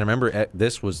 Yeah. And I remember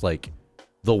this was like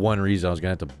the one reason I was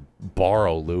gonna have to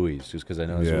borrow Louis just because I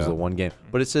know this was Yeah. the one game.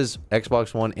 But it says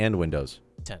Xbox One and Windows.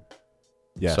 10.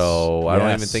 Yes. So I don't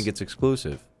even Yes. think it's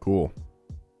exclusive. Cool.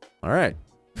 All right.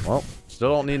 Well, still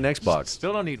don't need an Xbox.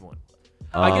 Still don't need one.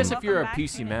 I guess if you're a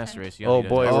PC master race, you don't Oh need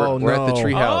boy, Oh, we're at the no.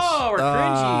 treehouse. Oh, we're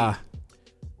cringy.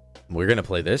 We're gonna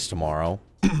play this tomorrow.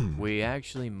 We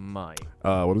actually might.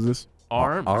 What is this?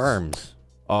 Arms. Arms.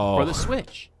 Oh, For the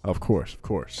Switch. of course, of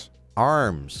course.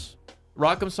 Arms.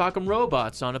 Rock'em Sock'em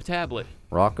Robots on a tablet.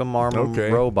 Rock'em Arm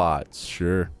Okay. Robots.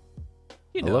 Sure.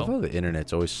 You I love know. how the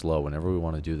internet's always slow whenever we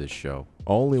want to do this show.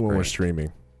 Only when we're great.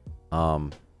 streaming.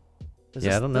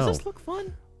 Yeah, I don't know. Does this look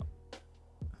fun?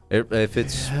 If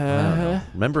it's, I don't know.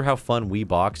 Remember how fun Wii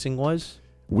boxing was?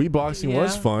 Wii boxing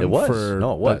was Yeah. fun. It was. For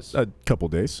No, it was. a couple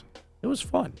days. It was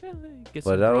fun. Yeah, get But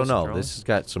some I don't girls know. throwing. This has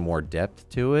got some more depth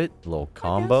to it. Little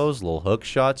combos, little hook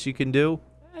shots you can do.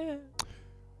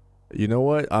 You know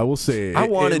what? I will say. I it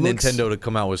wanted looks- Nintendo to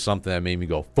come out with something that made me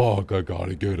go, fuck, I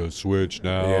gotta get a Switch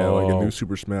now. Yeah, like a new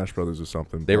Super Smash Brothers or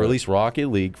something. They but released Rocket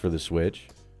League for the Switch.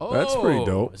 That's pretty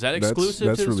dope. Is that That's- exclusive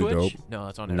that's to the really Switch? dope. No,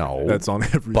 that's on No. That's on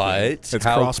everything. But it's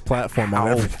how- cross-platform on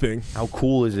how- everything. How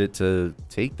cool is it to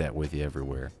take that with you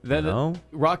everywhere? You know?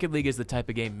 Rocket League is the type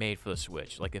of game made for the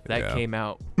Switch. Like if that Yeah. came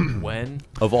out when?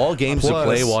 Of all games to Plus-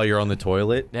 play while you're on the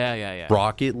toilet, Yeah.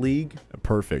 Rocket League?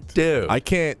 Perfect. Dude. I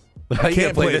can't can't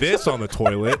can't play play this. this on the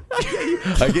toilet.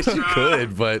 I guess you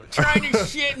could, but Trying to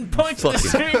shit and punch at the fucking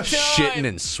same time. shitting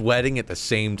and sweating at the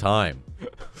same time.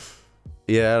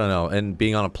 Yeah, I don't know. And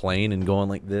being on a plane and going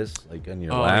like this, like on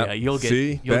your Oh lap. yeah, you'll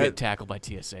See? get That- tackled by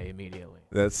TSA immediately.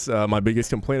 That's my biggest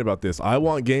complaint about this. I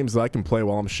want games that I can play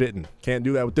while I'm shitting. Can't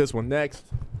do that with this one. Next.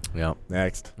 Yeah.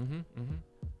 Next.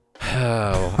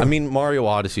 I mean, Mario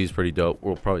Odyssey is pretty dope.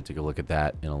 We'll probably take a look at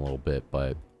that in a little bit.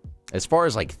 But as far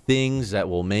as like things that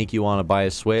will make you want to buy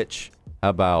a Switch, how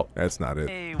about That's not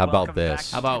it. How about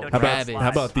this? How about How about, Rabbids? how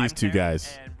about these two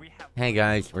guys? hey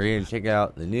guys, we're gonna check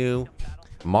out the new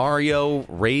Mario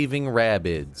Raving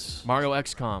Rabbids. Mario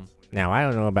XCOM? Now, I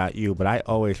don't know about you, but I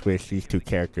always wish these two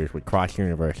characters would cross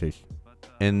universes.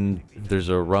 And there's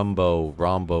a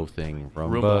Rombo thing.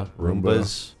 Roomba.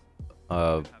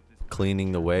 Roombas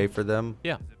cleaning the way for them.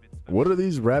 Yeah. What are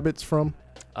these rabbits from?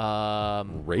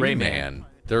 Rayman.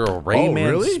 They're a Rayman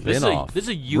really? spin-off. This is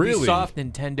a Really? Ubisoft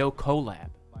Nintendo collab.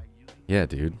 Yeah,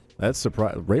 dude. That's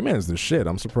surprise. Rayman's the shit.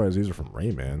 I'm surprised these are from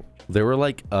Rayman. They were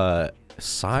like a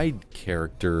side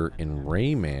character in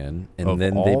Rayman, and Of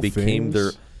then they all became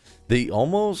things? they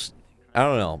almost, I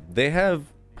don't know. They have.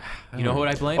 You know what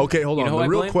I blame? Okay, hold You on. know who The I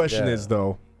real blame? question is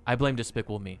though. I blame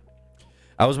Despicable Me.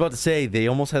 I was about to say they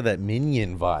almost have that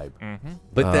Minion vibe,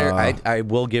 but they're I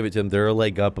will give it to them. They're a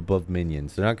leg up above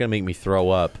Minions. They're not gonna make me throw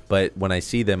up, but when I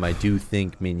see them, I do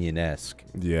think Minion-esque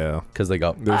Yeah, because they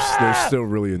go. they're still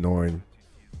really annoying.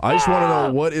 I just want to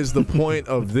know what is the point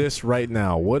of this right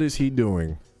now? What is he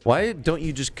doing? Why don't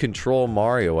you just control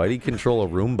Mario? Why do you control a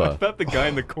Roomba? thought the guy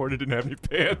in the corner didn't have any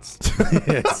pants.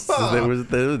 Yes, they were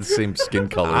the same skin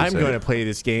color. I'm going to play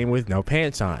this game with no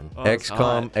pants on.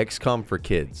 XCOM for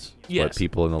kids. Yes. What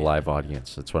people in the live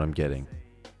audience. That's what I'm getting.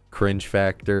 Cringe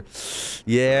factor.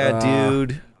 Yeah,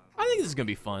 dude. I think this is gonna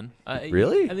be fun.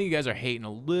 Really? I think you guys are hating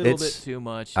a little bit It's- too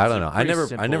much. I It's don't a know. I pretty never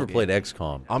simple played game.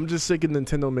 XCOM. I'm just sick of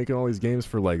Nintendo making all these games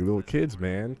for like little kids,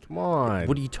 man. Come on.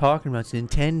 What are you talking about? It's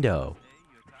Nintendo.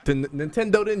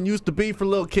 Nintendo didn't used to be for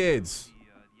little kids.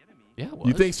 Yeah, it You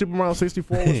was. think Super Mario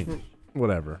 64 was for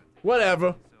whatever?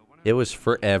 Whatever. It was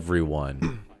for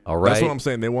everyone. All right. That's what I'm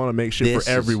saying. They want to make shit This for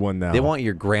is- everyone now. They want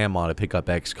your grandma to pick up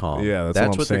XCOM. Yeah, that's what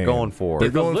I'm what saying. they're going for. They're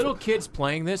If a going little kid's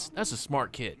playing this, that's a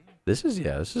smart kid. This is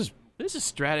This is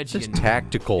strategy just and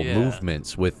tactical Yeah.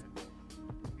 movements with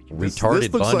This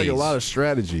retarded looks bunnies. like a lot of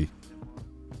strategy.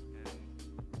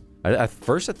 At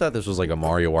first, I thought this was like a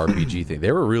Mario RPG thing.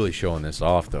 They were really showing this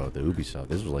off, though. The Ubisoft.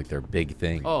 This was like their big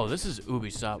thing. Oh, this is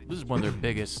Ubisoft. This is one of their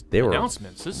biggest They were-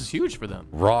 announcements. This is huge for them.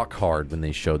 Rock hard when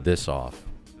they showed this off.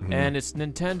 And it's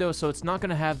Nintendo, so it's not going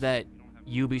to have that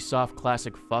Ubisoft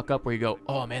classic fuck up where you go,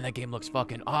 oh man, that game looks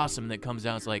fucking awesome. And it comes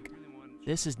out, it's like,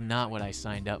 this is not what I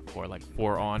signed up for, like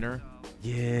For Honor,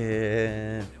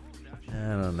 Yeah. I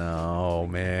don't know,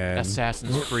 man.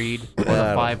 Assassin's Creed for the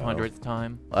I don't 500th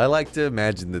time. I like to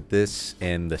imagine that this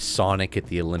and the Sonic at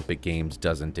the Olympic Games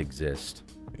doesn't exist.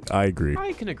 I agree.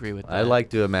 I can agree with that. I like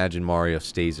to imagine Mario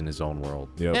stays in his own world.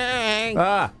 Yep.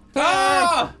 Ah!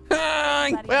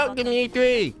 Welcome,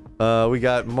 E3. We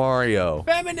got Mario.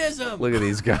 feminism. Look at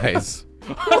these guys.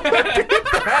 On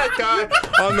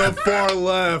the far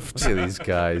left. Look at these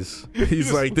guys.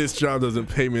 He's like, this job doesn't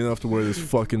pay me enough to wear this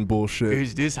fucking bullshit.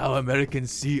 Is this how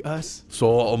Americans see us?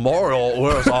 So Mario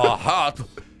wears a hat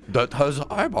that has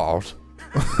eyeballs.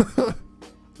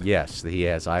 Yes, he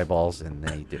has eyeballs, and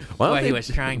they do. Why don't What he they- was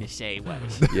trying to say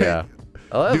was. Yeah.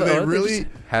 I Do they love really just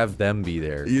have them be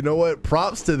there? You know what?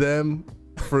 Props to them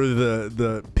for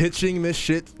the pitching this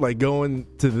shit, like going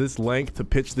to this length to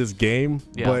pitch this game.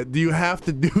 Yeah. But do you have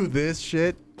to do this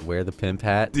shit? Wear the pimp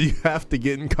hat. Do you have to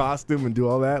get in costume and do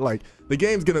all that? Like, the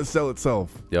game's gonna sell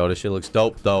itself. Yo, this shit looks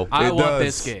dope though. I It want does.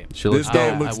 this game. Shit This looks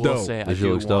game dope. looks I will dope. say I This shit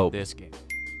do looks want dope. this game.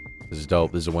 This is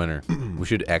dope. This is a winner. We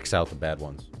should X out the bad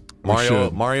ones. We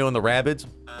should. Mario and the Rabbids.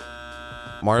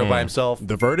 Mario by himself.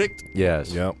 The verdict?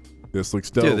 Yes. Yep. This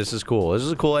looks dope. Dude, this is cool. This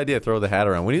is a cool idea. Throw the hat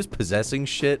around. When he was possessing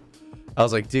shit, I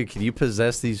was like, dude, can you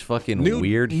possess these fucking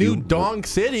weird new Dong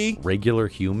City. regular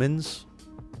humans?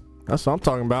 That's what I'm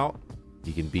talking about.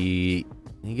 You can be.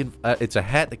 You can. It's a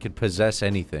hat that could possess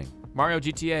anything. Mario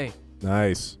GTA.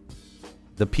 Nice.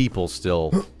 The people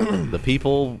still. The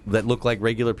people that look like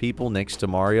regular people next to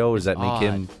Mario. Does that make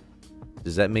him?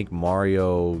 Does that make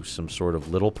Mario some sort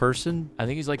of little person? I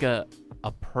think he's like a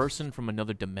person from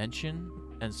another dimension,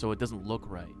 and so it doesn't look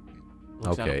right.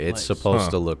 Looks out of Okay, it's place.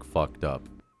 supposed to look fucked up.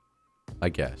 I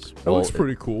guess. That looks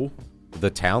pretty cool. The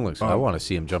town looks. I want to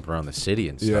see him jumping around the city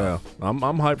and stuff. Yeah, I'm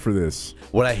hyped for this.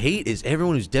 What I hate is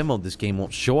everyone who's demoed this game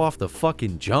won't show off the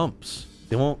fucking jumps.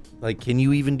 They won't. Like, can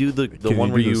you even do the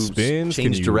one where you spins?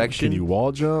 change direction? Can you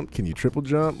wall jump? Can you triple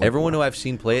jump? Like, Everyone who I've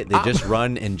seen play it, they just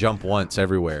run and jump once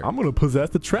everywhere. I'm gonna possess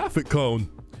the traffic cone.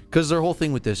 Because their whole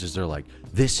thing with this is they're like,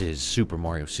 this is Super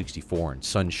Mario 64 in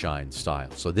Sunshine style.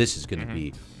 So this is going to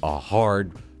be a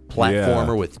hard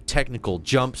platformer with technical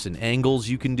jumps and angles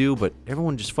you can do. But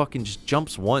everyone just fucking just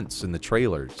jumps once in the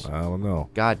trailers. I don't know.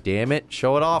 God damn it.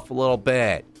 Show it off a little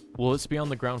bit. Will this be on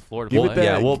the ground floor to Give it play? that-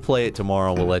 Yeah, we'll play it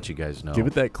tomorrow. We'll let you guys know. Give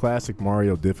it that classic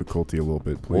Mario difficulty a little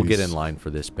bit, please. We'll get in line for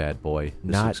this bad boy.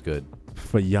 This Not- looks good.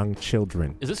 For young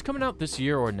children. Is this coming out this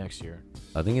year or next year?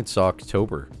 I think it's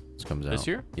October. This comes out. This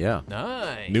year? Yeah.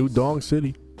 Nice. New Dong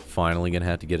City. Finally gonna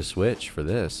have to get a Switch for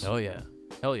this. Hell yeah.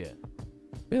 Hell yeah.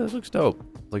 Yeah, this looks dope.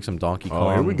 Like some Donkey Oh,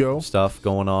 Kong here we go. stuff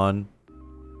going on.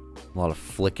 A lot of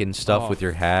flicking stuff Oh, with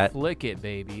your hat. Flick it,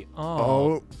 baby.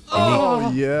 Oh.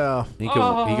 Oh, yeah. He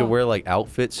could wear like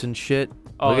outfits and shit.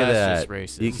 Oh, Look at that's that.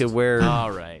 just racist. He could wear.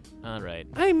 All right. All right.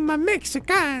 I'm a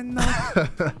Mexican.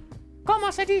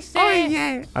 ¿Cómo se dice? Oh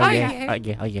yeah. Oh, yeah. Oh,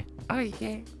 yeah. Oh, yeah. Oh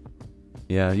yeah.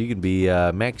 Yeah, you can be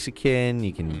Mexican.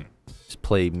 You can just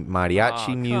play mariachi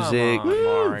Come music. on,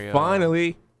 Mario.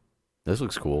 Finally. This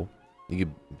looks cool. You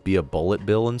could be a bullet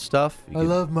bill and stuff. You I could-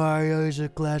 love Mario. He's a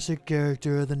classic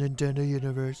character of the Nintendo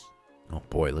universe. Oh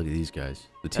boy, look at these guys.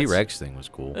 The T-Rex thing was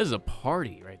cool. This is a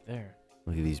party right there.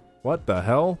 Look at these What the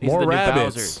hell? These are More the new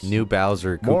rabbits. Bowsers. new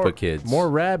Bowser Koopa More kids. More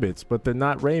rabbits, but they're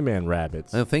not Rayman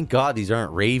rabbits. Oh, thank God these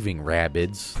aren't raving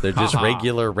rabbids. They're just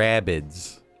regular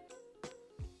rabbids.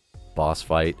 Boss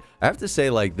fight. I have to say,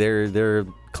 like they're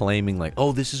claiming like,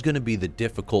 oh, this is gonna be the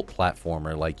difficult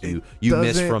platformer, like you missed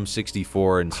doesn't- from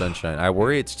 64 and Sunshine. I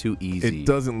worry it's too easy. It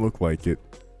doesn't look like it.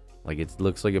 Like it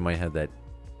looks like it might have that,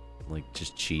 like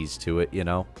just cheese to it, you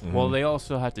know? Well, they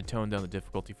also have to tone down the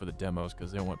difficulty for the demos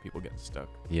because they don't want people getting stuck.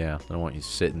 Yeah. I don't want you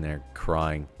sitting there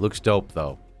crying. Looks dope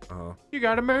though. You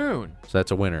got a moon. So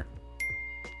that's a winner.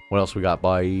 What else we got,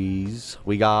 boys?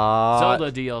 We got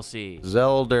Zelda DLC.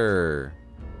 Zelda.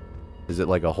 Is it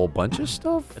like a whole bunch of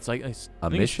stuff? It's like I A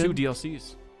think it's mission? 2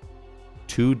 DLCs.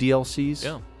 2 DLCs?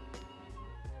 Yeah.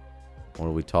 What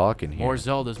are we talking here? More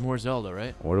Zelda,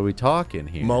 right? What are we talking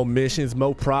here? More missions,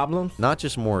 more problems. Not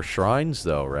just more shrines,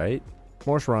 though, right?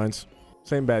 More shrines.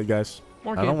 Same bad guys.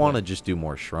 More I don't gameplay. want to just do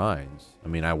more shrines. I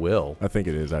mean, I will, I think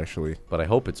it is, actually. but I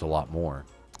hope it's a lot more.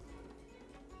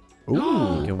 Ooh.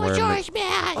 You can wear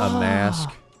a mask.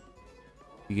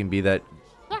 You can be that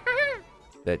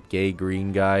gay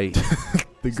green guy.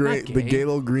 The not the gay. gay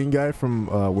little green guy from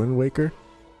Wind Waker.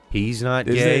 He's not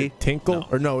Is gay. it Tinkle?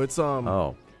 Or no, it's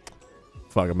Oh,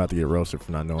 fuck, I'm about to get roasted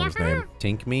for not knowing his name.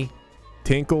 Tink me?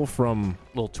 Tinkle from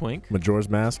Little twink. Majora's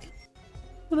Mask.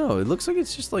 No, it looks like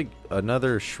it's just like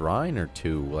another shrine or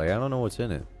two. Like, I don't know what's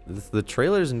in it. The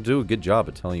trailer doesn't do a good job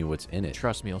of telling you what's in it.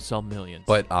 Trust me, it'll sell millions.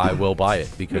 But I will buy it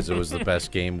because it was the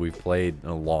best game we've played in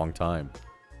a long time.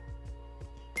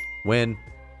 Win.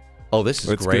 Oh, this is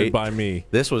It's great. good by me.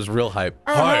 This was real hype.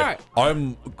 Hi,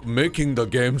 I'm making the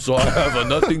game, so I have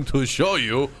nothing to show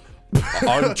you.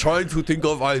 I'm trying to think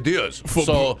of ideas.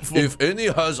 So if any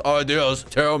has ideas,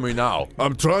 tell me now.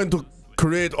 I'm trying to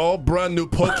create all brand new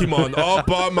Pokemon all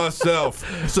by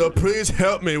myself. So please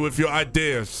help me with your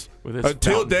ideas. With his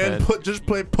Until fountain then, pen. just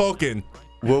play Pokken.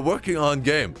 We're working on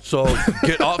game, so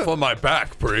get off of my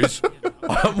back, please.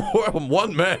 I'm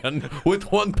one man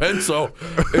with one pencil.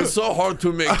 It's so hard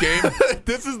to make game.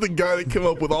 This is the guy that came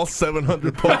up with all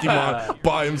 700 Pokemon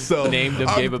by himself. Named them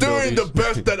I'm doing capabilities. the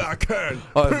best that I can.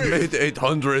 I've Please. made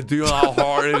 800. Do you know how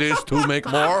hard it is to make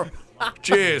more?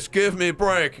 Jeez, give me a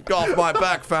break. Get off my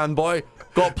back, fanboy.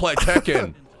 Go play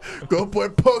Tekken. Go play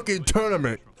Pokken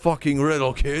Tournament. Fucking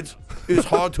riddle, kids. It's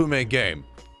hard to make game.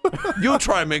 You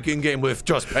try making game with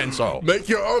just pencil. Make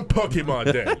your own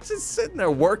Pokemon day. Just sitting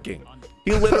there working.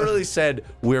 He literally said,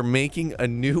 we're making a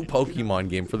new Pokemon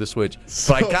game for the Switch,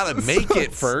 so I gotta make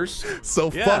it first. So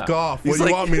fuck off. What do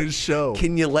you want me to show?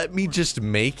 Can you let me just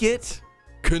make it?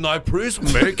 Can I please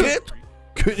make it?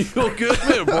 Can you give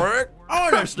me a break?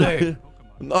 Honestly.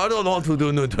 I don't want to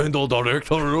do Nintendo Direct.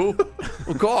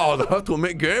 God, I have to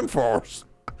make game first.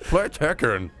 Play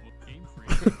Tekken.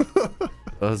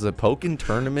 Was it Pokken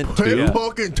Tournament Play 2?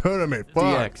 Pokken Tournament.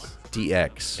 Fuck.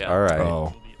 DX. Yeah. All right.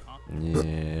 Oh.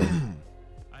 Yeah.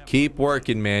 Keep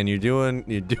working, man. You're doing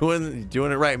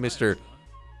it right, Mister.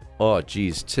 Oh,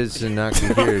 geez,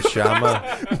 Tizunaki here, Shama.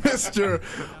 Mr.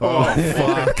 Oh,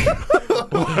 fuck.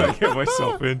 What did I get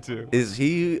myself into? Is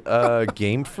he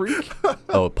Game Freak?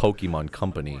 Oh, Pokemon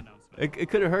Company. It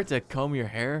could have hurt to comb your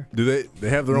hair. Do they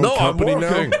have their own company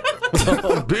now?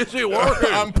 I'm busy working.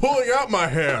 I'm pulling out my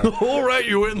hair. Who let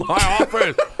you in my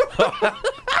office?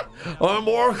 I'm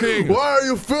working. Why are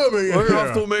you filming I it?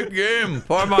 have to make game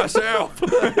by myself.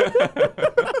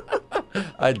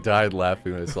 I died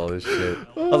laughing when I saw this shit.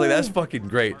 I was like, that's fucking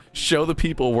great. Show the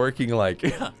people working like,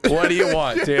 what do you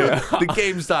want, dude? The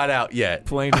game's not out yet.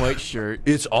 Plain white shirt.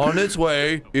 It's on its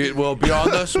way. It will be on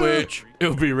the Switch.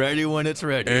 It'll be ready when it's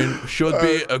ready. And should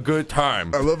be a good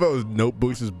time. I love how his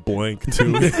notebooks is blank,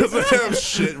 too. He doesn't have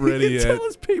shit ready You can yet. tell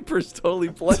his paper's totally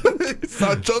blank. It's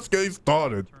not just getting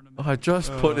started. I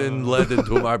just put in lead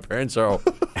into my pencil.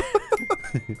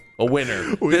 A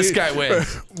winner. This guy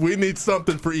wins. We need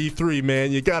something for E3,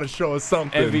 man. You gotta show us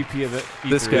something. MVP of it.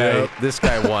 This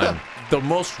guy won. The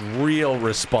most real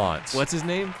response. What's his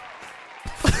name?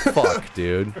 Fuck,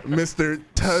 dude? Mr.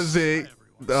 Taze.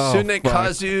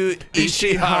 Tsunekazu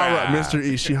Ishihara. Mr.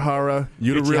 Ishihara.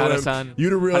 You the Ishihara-san.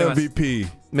 real MVP.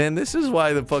 Man, this is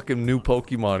why the fucking new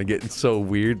Pokemon are getting so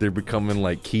weird. They're becoming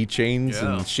like keychains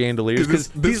and chandeliers because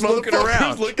he's looking around.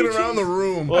 He's looking around the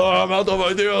roroom. Oh, I'm out of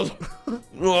ideas.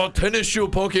 Oh, tennis shoe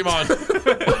Pokemon.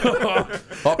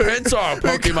 A pencil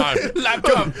Pokemon.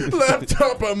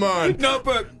 Laptop-amon.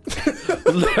 Notebook.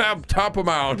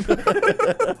 Laptop-amon.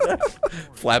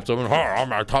 Flaps open. Oh,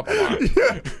 I'm a top-amon.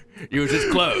 Use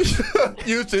his clothes.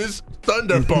 Uses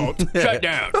Thunderbolt. Shut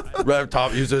down.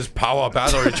 Laptop uses power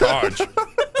battery charge.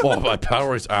 Oh, my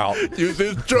power is out.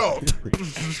 Uses Jolt.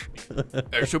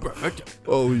 Super effective.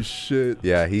 Holy shit.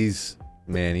 Yeah, he's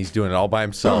doing it all by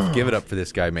himself. Give it up for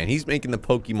this guy, man. He's making the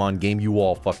Pokemon game you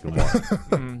all fucking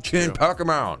want. Chin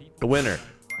Pokemon. The winner.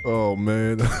 Oh,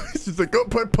 man. He's just like, go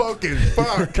play Pokken.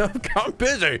 Fuck. I'm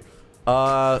busy.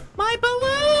 My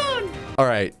balloon! All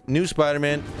right, new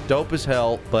Spider-Man, dope as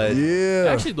hell, but It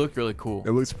Yeah. actually looked really cool.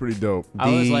 It looks pretty dope. the, I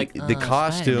was like, the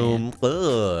costume,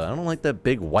 I don't like that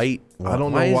big white. I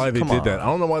don't know why they come did on. that. I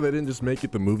don't know why they didn't just make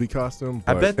it the movie costume.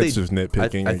 I But bet it's just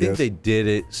nitpicking, I I think guess. they did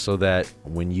it so that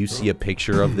when you see a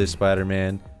picture of this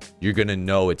Spider-Man, you're gonna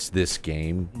know it's this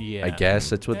game. Yeah. I guess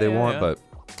that's what they Yeah, want, yeah. but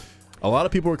A lot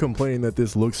of people are complaining that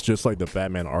this looks just like the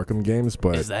Batman Arkham games,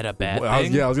 but Is that a bad I was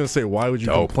thing? gonna say, why would you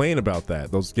Dope. complain about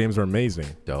that? Those games are amazing.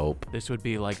 dope. This would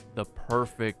be like the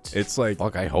perfect. It's like,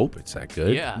 Fuck, I hope it's that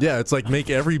good. Yeah. yeah, it's like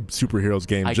make every superheroes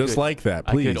game I just could- like that,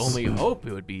 please. I could only hope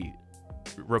it would be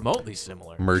remotely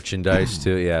similar. Merchandise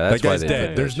too. Yeah, that's that why guy's they dead.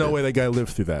 did There's that no shit. way that guy lived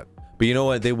through that. But you know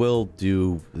what? They will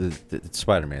do the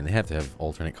Spider-Man. They have to have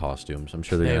alternate costumes. I'm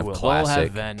sure they're They gonna will. have They'll have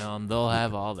classic. Venom. They'll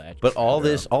have all that. But all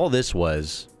this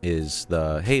is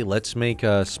the hey, let's make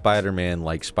a Spider-Man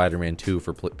like Spider-Man 2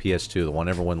 for PS2, the one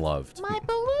everyone loved. My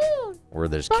balloon! Where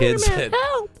there's kids Spider-Man, that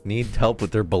help! need help with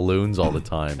their balloons all the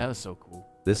time. That was so cool.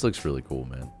 This looks really cool,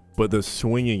 man. But the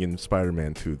swinging in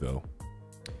Spider-Man 2, though.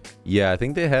 Yeah, I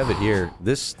think they have it here.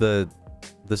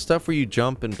 The stuff where you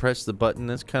jump and press the button,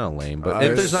 that's kind of lame. But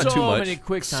if there's not so too much, many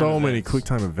quick time So many events. quick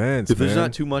time events. if there's man.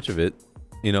 not too much of it,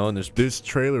 you know, and there's. This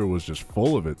trailer was just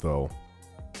full of it, though.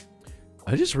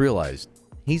 I just realized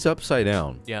he's upside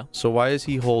down. Yeah. So why is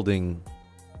he holding?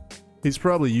 He's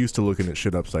probably used to looking at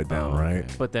shit upside down, Oh, right?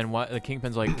 okay. But then why the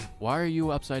Kingpin's like, why are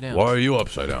you upside down? Why are you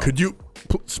upside down? Could you,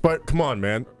 come on,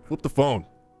 man, flip the phone.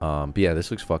 But yeah, this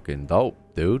looks fucking dope,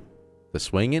 dude. The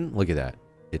swinging, look at that.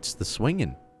 It's the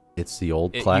swinging. It's the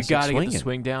old classic You gotta swinging. get the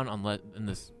swing down in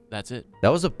this. That's it. That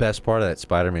was the best part of that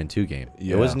Spider-Man 2 game.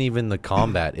 Yeah. It wasn't even the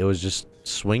combat. It was just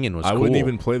swinging was I cool. wouldn't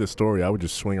even play the story. I would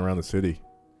just swing around the city.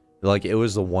 Like, it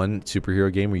was the one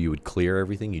superhero game where you would clear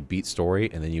everything, you'd beat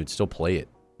story, and then you'd still play it.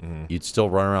 You'd still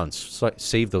run around,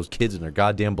 save those kids and their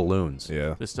goddamn balloons.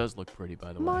 Yeah. This does look pretty,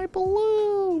 by the way. My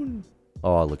balloon.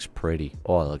 Oh, it looks pretty.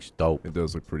 Oh, it looks dope. It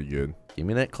does look pretty good. Give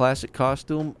me that classic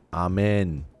costume. I'm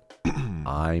in.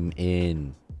 I'm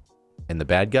in. And the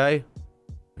bad guy?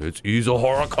 It's Easy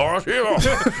Horror Cars here.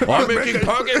 I'm making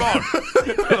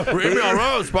Pokemon. Leave me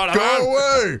alone, Spider-Man. Go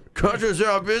away! Countries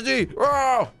are busy.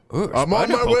 Oh, I'm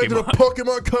on my way to the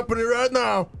Pokemon company right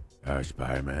now.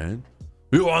 Spider-Man.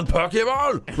 You want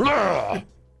Pokemon?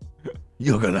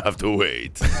 You're gonna have to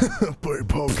wait. Play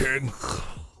Pokken.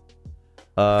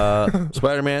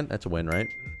 Spider-Man, that's a win, right?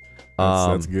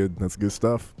 That's good. That's good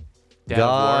stuff.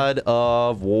 God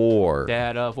of War.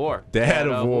 Dad of War. Dad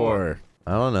of War.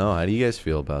 I don't know. How do you guys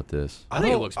feel about this? I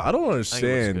think it looks. I don't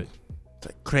understand.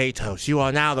 Kratos, you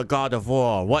are now the god of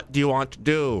war. What do you want to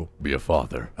do? Be a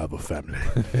father. Have a family.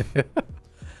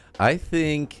 I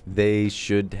think they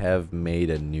should have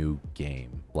made a new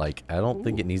game. Like, I don't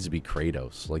think it needs to be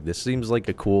Kratos. Like, this seems like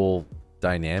a cool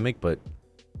dynamic, but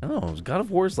I don't know. God of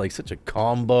War is like such a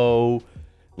combo.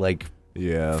 Like,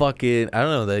 yeah. Fucking, I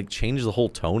don't know. They changed the whole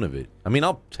tone of it. I mean,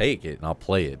 I'll take it and I'll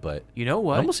play it, but you know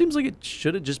what? It almost seems like it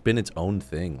should have just been its own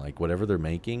thing. Like, whatever they're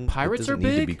making, pirates it are doesn't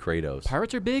need big. to be Kratos.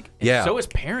 Pirates are big. Yeah. And so is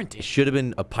parenting. It should have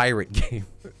been a pirate game.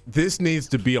 This needs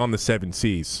to be on the 7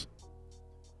 Seas.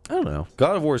 I don't know.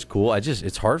 God of War is cool.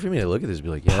 It's hard for me to look at this and be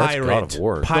like, yeah, that's God of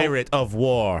War. Pirate of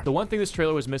War. The one thing this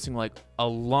trailer was missing, like a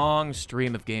long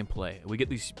stream of gameplay. We get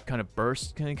these kind of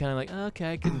bursts, kind of like,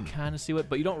 okay, I can kind of see what,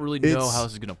 but you don't really know how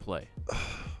this is gonna play.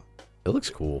 It looks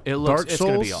cool. It looks. It's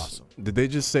gonna be awesome. Did they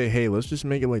just say, hey, let's just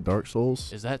make it like Dark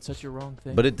Souls? Is that such a wrong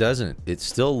thing? But it doesn't. It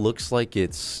still looks like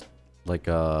it's like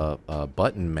a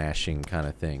button mashing kind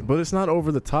of thing. But it's not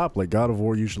over the top like God of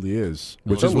War usually is.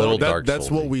 Which is a little Dark That's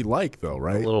Soul-y. what we like, though,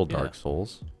 right? A little Dark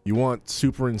Souls. You want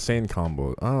super insane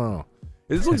combo. I don't know.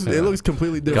 It looks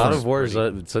completely different. God of War is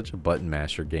such a button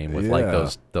masher game with like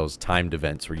those timed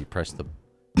events where you press the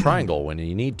triangle when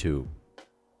you need to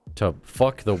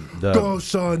fuck the Go,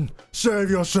 son!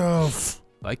 Save yourself!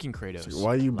 Viking Kratos.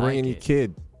 Why are you bringing your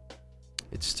kid?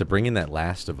 It's to bring in that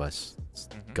Last of Us. It's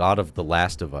God of the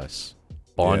Last of Us.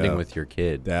 Bonding with your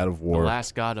kid. Dad of War. The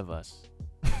last god of us.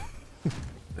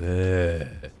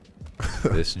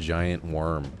 This giant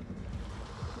worm.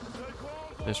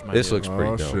 This looks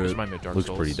pretty dope. This might be Dark Looks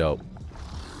Souls. pretty dope.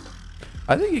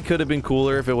 I think it could have been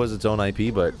cooler if it was its own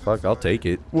IP, but fuck, I'll take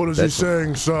it. What is he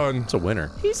saying, son? It's a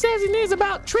winner. He says he needs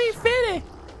about 350.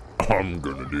 I'm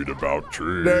gonna need about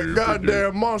 3. That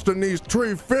goddamn monster needs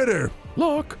 350.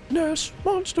 Loch Ness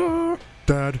Monster.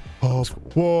 Dad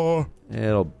of War.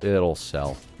 It'll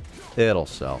sell. It'll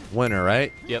sell. Winner,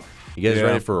 right? Yep. You guys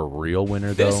ready for a real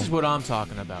winner, though? This is what I'm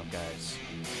talking about, guys.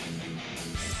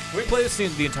 We play this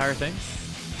the entire thing.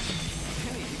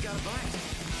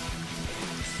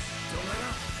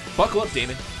 Buckle up,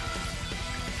 Damon.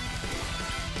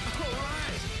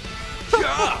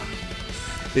 Yeah.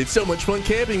 It's so much fun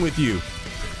camping with you.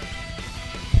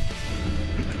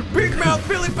 Big Mouth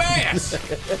Billy Bass.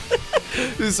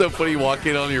 This is so funny. You walk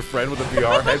in on your friend with a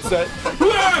VR headset.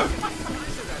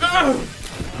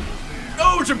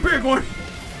 Oh, it's a big one.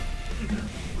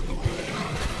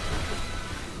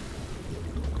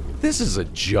 This is a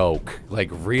joke. Like,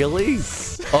 really?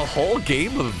 A whole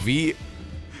game of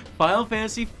Final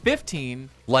Fantasy 15.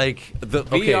 Like the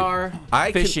VR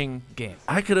I fishing game.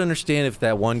 I could understand if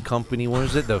that one company, what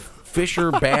was it, the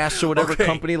Fisher Bass or whatever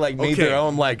company, like made their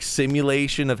own like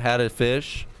simulation of how to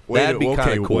fish. That'd be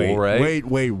kind of cool, right?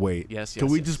 Wait. Yes. Can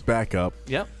we just back up?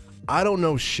 Yep. I don't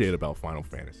know shit about Final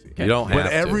Fantasy. You don't have But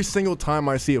to. every single time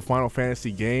I see a Final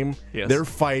Fantasy game, they're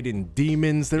fighting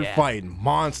demons, they're fighting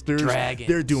monsters,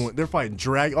 Dragons. they're fighting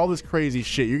all this crazy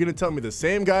shit. You're gonna tell me the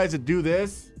same guys that do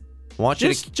this Want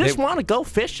you Just want to go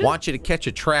fishing? want you to catch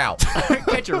a trout.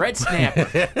 Catch a red snapper.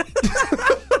 Look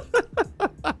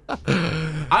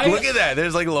at that.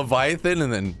 There's like a Leviathan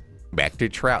and then back to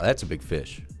trout. That's a big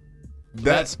fish.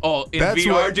 That's all in that's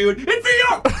VR, what- dude. In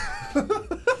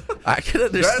VR. I could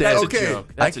understand. That's okay.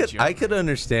 Joke. That's a joke. I could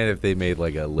understand if they made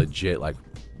like a legit like,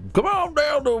 come on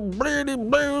down to Bleedy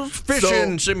Blues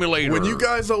fishing simulator. When you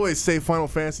guys always say Final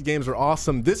Fantasy games are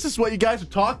awesome, this is what you guys are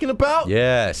talking about?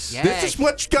 Yes. This is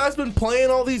what you guys been playing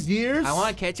all these years? I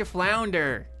want to catch a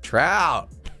flounder. Trout.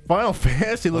 Final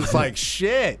Fantasy looks like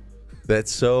shit.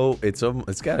 That's so it's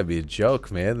got to be a joke,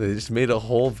 man. They just made a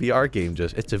whole VR game.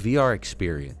 It's a VR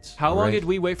experience. How long did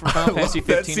we wait for Final Fantasy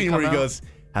 15 that scene to come where he out? goes,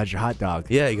 how's your hot dog?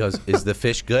 Yeah, he goes, is the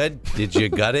fish good? Did you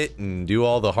gut it and do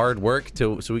all the hard work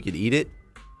so we could eat it?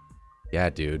 Yeah,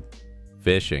 dude.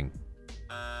 Fishing.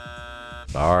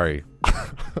 Sorry.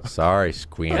 Sorry,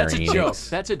 Square That's a Enix. joke.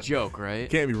 That's a joke, right?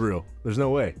 Can't be real. There's no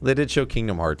way. They did show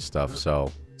Kingdom Hearts stuff,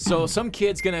 so. So some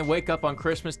kid's gonna wake up on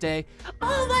Christmas Day.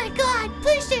 Oh my god,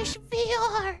 PlayStation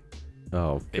VR.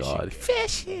 Oh God.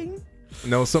 Fishing.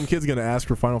 No, some kid's gonna ask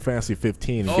for Final Fantasy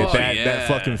 15 and get that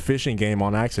fucking fishing game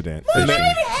on accident. And,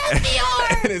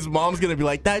 and his mom's gonna be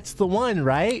like, "That's the one,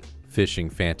 right?" Fishing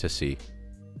fantasy.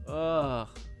 Ugh.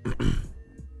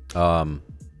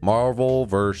 Marvel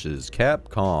versus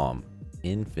Capcom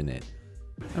Infinite.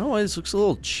 I don't know why this looks a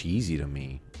little cheesy to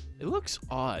me. It looks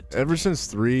odd. Ever since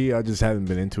 3, I just haven't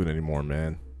been into it anymore,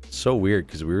 man. So weird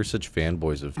because we were such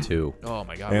fanboys of 2. Oh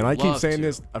my God. And I keep love saying to.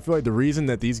 this. I feel like the reason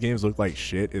that these games look like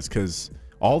shit is because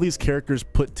all these characters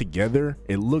put together,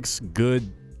 it looks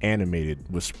good animated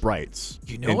with sprites.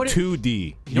 You know in what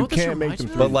 2D. you know what this can't make reminds them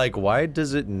me 3D. But like, why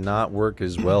does it not work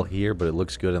as well here, but it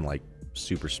looks good in like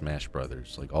Super Smash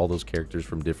Brothers? Like all those characters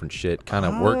from different shit kind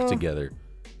of work together.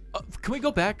 Can we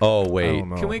go back? Oh wait,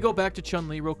 Can we go back to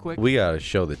Chun-Li real quick? we gotta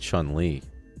show the Chun-Li.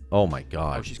 Oh my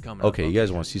God. Oh, she's coming Okay, up. you guys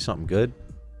want to see something good?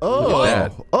 oh, Look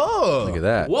at that. oh, Look at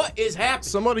that. What is happening?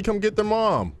 Somebody come get their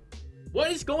mom.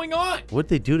 What is going on? What'd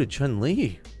they do to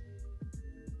Chun-Li?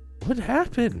 What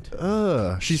happened?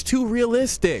 She's too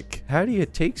realistic. How do you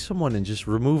take someone and just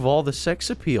remove all the sex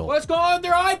appeal? What's going on with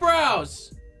their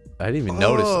eyebrows? I didn't even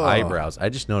notice eyebrows. I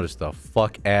just noticed the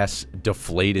fuck ass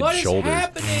deflated What is shoulders.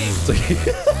 happening?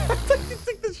 It's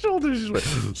like the shoulders just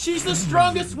went. She's the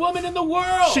strongest woman in the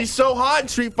world. She's so hot in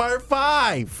Street Fighter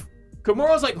 5.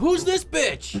 Kimura's like, who's this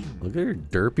bitch? Look at her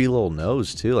derpy little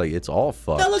nose too. Like it's all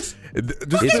fucked. That looks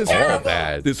It's all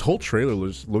bad. This whole trailer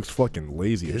looks fucking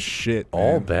lazy as shit.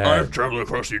 All man. bad. I've traveled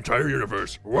across the entire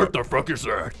universe. What the fuck is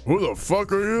that? Who the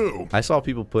fuck are you? I saw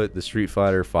people put the Street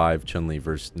Fighter 5 Chun-Li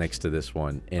verse next to this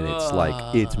one, and it's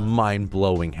like it's mind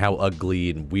blowing how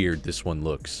ugly and weird this one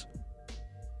looks.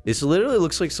 It literally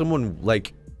looks like someone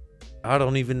like I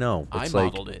don't even know. It's I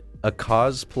like modeled it. a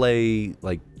cosplay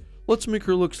like let's make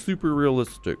her look super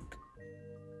realistic.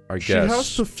 I She guess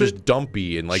has to just fit-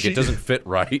 dumpy and like she- it doesn't fit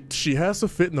right. She has to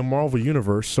fit in the Marvel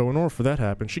universe, so in order for that to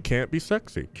happen, she can't be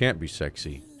sexy. Can't be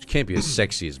sexy. She can't be as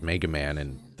sexy as Mega Man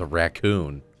and the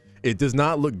raccoon. It does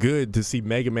not look good to see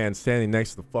Mega Man standing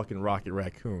next to the fucking Rocket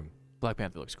Raccoon. Black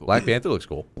Panther looks cool. Black Panther looks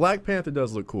cool. Black Panther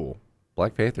does look cool.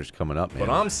 Black Panther's coming up, man.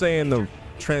 But I'm saying the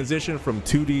transition from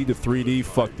 2D to 3D,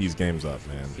 fuck these games up,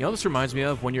 man. You know what this reminds me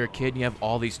of? When you're a kid and you have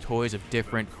all these toys of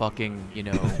different fucking, you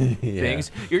know, things.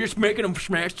 You're just making them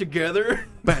smash together.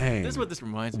 Bang. This is what this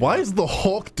reminds me Why of. is the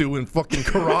Hulk doing fucking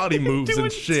karate moves Doing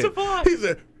and shit? savant. He's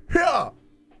a, yeah.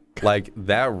 Like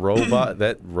that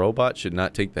robot should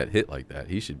not take that hit like that.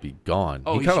 He should be gone.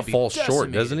 Oh, he he kind should of be falls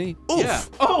short, decimated. doesn't he? Yeah.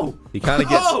 Oh! He kind of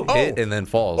gets Oh! hit and then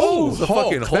falls. Oh, the Hulk.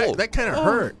 fucking Hulk. That kind of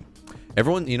hurt.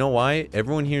 Everyone, you know why?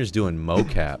 Everyone here is doing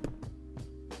mocap.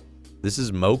 This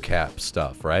is mocap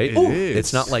stuff, right? It is.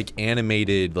 It's not like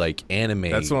animated, like anime.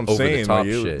 That's what I'm over saying. the top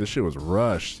Like, shit. this shit was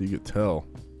rushed. You could tell.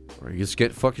 Or you just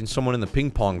get fucking someone in the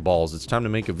ping pong balls. It's time to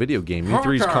make a video game.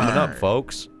 E3's coming up,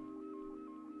 folks.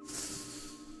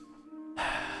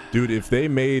 Dude, if they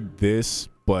made this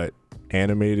but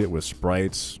animated with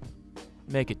sprites,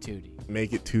 Make it 2D.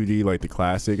 make it 2D like the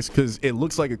classics, because it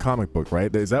looks like a comic book,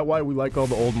 right? Is that why we like all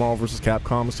the old Marvel vs.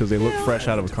 Capcoms? Because they look fresh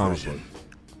out of a comic book.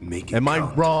 Make it Am I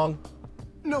count. wrong?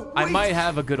 No, I wait. might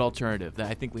have a good alternative that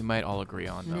I think we might all agree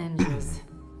on, though. Ninjas.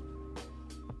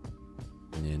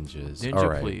 Ninja, All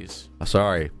right. please.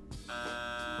 Sorry.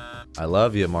 I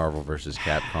love you, Marvel vs.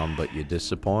 Capcom, but you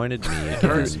disappointed me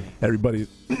again.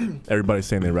 Everybody's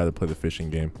saying they'd rather play the fishing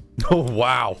game. Oh,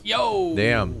 wow. Yo!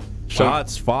 Damn.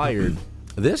 Shots fired.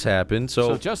 This happened,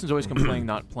 So Justin's always complaining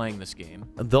not playing this game.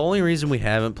 the only reason we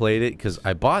haven't played it because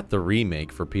I bought the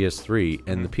remake for PS3,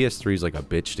 and the PS3 is like a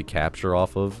bitch to capture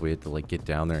off of. We had to like get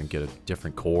down there and get a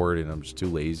different cord, and I'm just too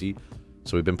lazy.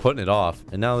 So we've been putting it off,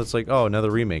 and now it's like, oh, another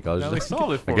remake. I was Now just they like,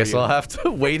 solved it for I guess you. I'll have to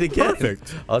wait again.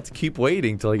 Perfect. I'll have to keep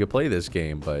waiting till I can play this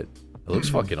game, but it looks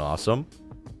fucking awesome.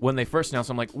 When they first announced,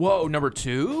 I'm like, whoa, number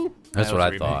 2? That's That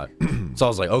what was I a remake. thought. So I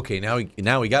was like, okay,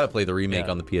 now we got to play the remake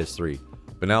Yeah. on the PS3.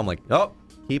 But now I'm like, oh,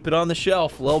 keep it on the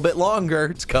shelf a little bit longer.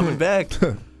 It's coming back.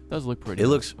 Does look pretty. It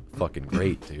looks fucking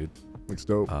great, dude. Looks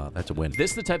dope. That's a win.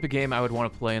 This is the type of game I would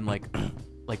want to play in like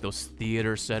those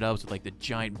theater setups with like the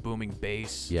giant booming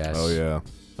bass. Yes. Oh yeah.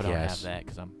 But I don't have Yes. that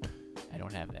because I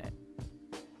don't have that.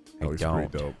 That looks don't.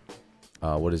 pretty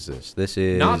dope. What is this? This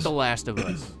is Not The Last of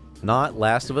Us. not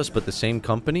Last of Us, but the same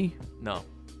company. No.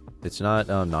 It's not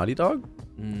Naughty Dog.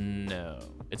 No.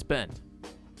 It's Bend.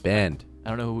 Bend. I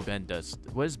don't know who Bend does.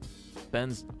 What is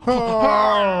Ben's?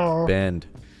 Bend.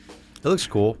 It looks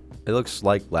cool. It looks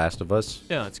like Last of Us.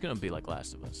 Yeah, it's gonna be like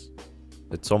Last of Us.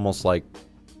 It's almost like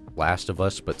Last of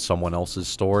Us, but someone else's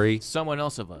story. Someone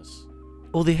else of us.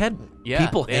 Oh, they had Yeah.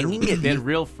 people they had, hanging at they had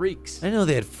real freaks. I know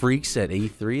they had freaks at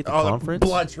E3 at the conference.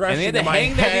 Blood's And they had to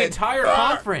hang there the entire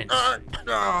conference.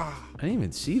 I didn't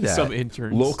even see that. Some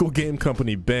interns. Local game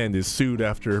company Bend is sued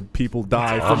after people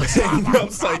die from hanging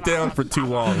upside down for too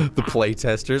long. The play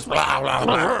testers. We've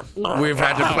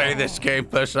had to play this game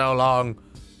for so long.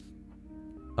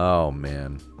 Oh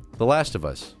man, The Last of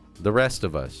Us, the rest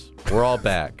of us, we're all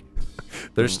back.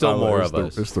 There's still more of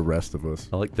us. There's the rest of us.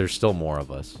 There's still more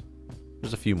of us.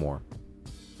 There's a few more.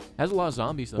 Has a lot of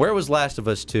zombies though. Where was Last of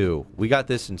Us 2? We got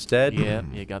this instead? Yeah,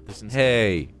 you got this instead.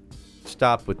 Hey,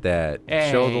 stop with that.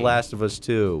 Show The Hey. Last of Us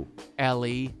 2.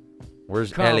 Ellie.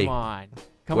 Where's Come Ellie? on.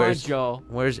 Come on, Joe.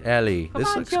 Where's Ellie? Come This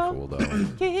on, looks Joe. cool, though.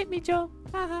 Can't hit me, Joe.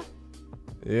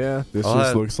 Yeah, this I'll just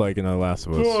have- looks like another Last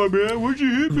of Us. Oh man, where'd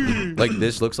you hit me? Like,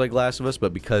 this looks like Last of Us,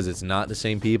 but because it's not the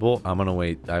same people, I'm gonna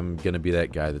wait. I'm gonna be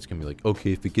that guy that's gonna be like,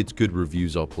 okay, if it gets good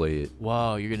reviews, I'll play it.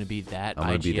 Whoa, you're gonna be that I'm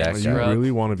gonna be IGN that You guy. scrub. really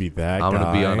want to be that guy? I'm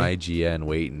gonna be on IGN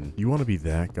waiting. You want to be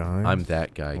that guy? I'm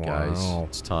that guy, guys. Wow.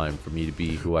 It's time for me to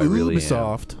be who I really am.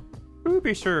 Ubisoft.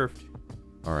 Ubisoft.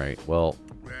 All right, well,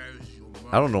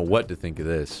 I don't know what to think of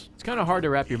this. It's kind of hard to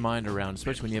wrap your mind around,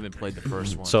 especially when you haven't played the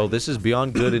first one. So this is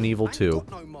Beyond Good and Evil 2,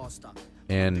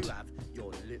 and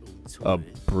A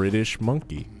British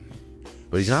monkey.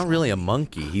 but he's not really a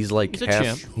monkey. He's like He's a half.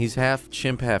 chimp. He's half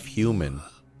chimp, half human.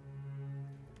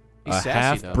 He's A sassy,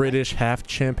 half though. British, half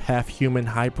chimp, half human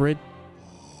hybrid.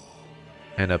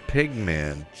 And a pig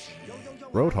man.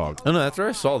 Roadhog. Oh, no, after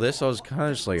I saw this, I was kind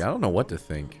of just like, I don't know what to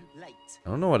think. I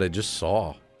don't know what I just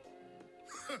saw.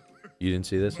 You didn't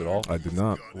see this at all? I did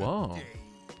not. Whoa.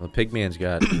 The pig man's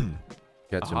got some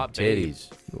hot babe. titties.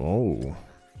 Oh.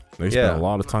 They Yeah. spent a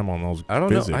lot of time on those I don't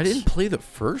physics. know. I didn't play the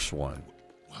first one.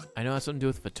 I know it has something to do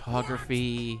with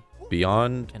photography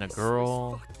Beyond and a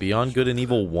girl. Good and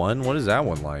Evil 1? What is that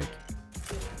one like?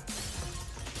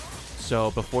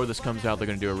 So before this comes out, they're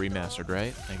gonna do a remastered,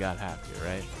 right? They got half to,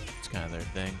 right? It's kind of their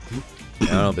thing. I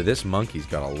don't know, but this monkey's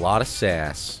got a lot of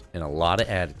sass and a lot of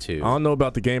attitude. I don't know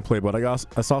about the gameplay, but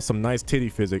I saw some nice titty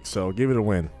physics, so give it a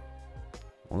win.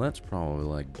 Well, that's probably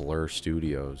like Blur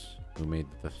Studios, who made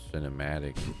the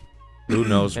cinematic. Who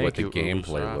knows what Thank the you,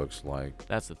 gameplay Ubisoft. looks like?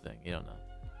 That's the thing. You don't know.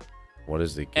 What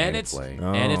is the gameplay?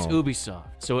 And it's Oh. Ubisoft,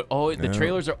 so it always the Yeah.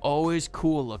 trailers are always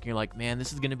cool looking. You're like, man,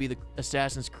 this is gonna be the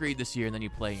Assassin's Creed this year, and then you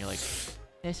play, and you're like,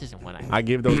 this isn't what I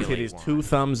give those really titties want. 2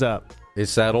 thumbs up.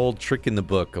 It's that old trick in the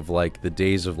book of like the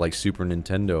days of like Super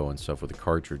Nintendo and stuff, with the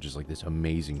cartridge is like this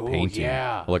amazing painting,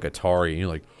 yeah. like Atari, and you're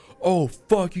like, oh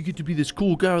fuck, you get to be this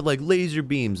cool guy with like laser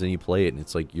beams, and you play it, and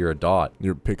it's like you're a dot.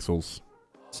 Your pixels.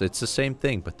 So it's the same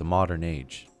thing, but the modern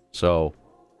age. So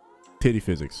Titty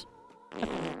physics.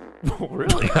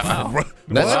 really? Wow.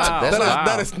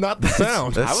 That is not the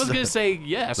sound. I was gonna say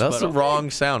yes. That's but the okay.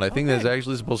 wrong sound. I think that's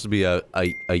actually supposed to be a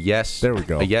yes. There we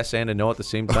go. A yes and a no at the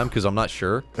same time, because I'm not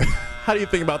sure. How do you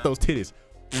think about those titties?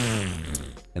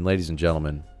 And ladies and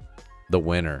gentlemen, the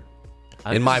winner,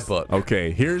 I in my just- book,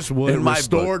 Okay, here's what In my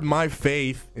restored my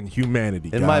faith in humanity.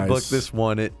 in my guys. book, this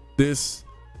won it. this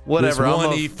Whatever. This I'm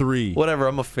won a, E3. whatever.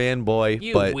 I'm a fanboy,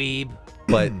 You but weeb.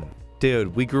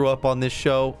 dude, we grew up on this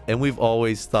show, and we've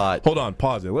always thought, Hold on,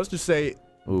 pause it. Let's just say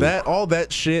Ooh. that all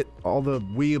that shit, all the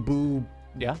weeaboo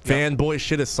Yeah. fanboy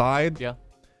shit aside, Yeah.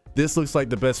 this looks like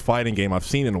the best fighting game I've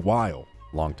seen in a while.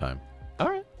 long time. All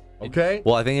right. Okay?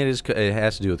 Well, I think it is. It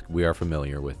has to do with we are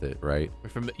familiar with it, right?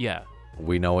 Yeah.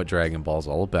 We know what Dragon Ball's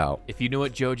all about. If you knew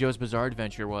what JoJo's Bizarre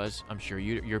Adventure was, I'm sure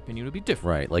your opinion would be different.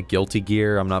 Right, like Guilty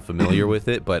Gear, I'm not familiar with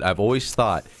it, but I've always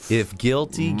thought if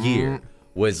Guilty Gear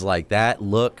was like that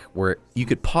look where you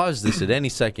could pause this at any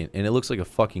second and it looks like a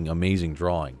fucking amazing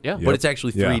drawing. Yeah. But Yep. it's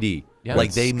actually Yeah. 3D. Yeah. Like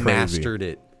That's they crazy. mastered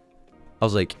it. I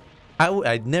was like,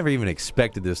 I'd never even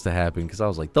expected this to happen because I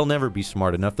was like, they'll never be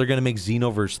smart enough. They're going to make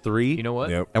Xenoverse 3. You know what?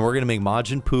 Yep. And we're going to make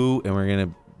Majin Poo and we're going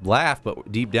to laugh,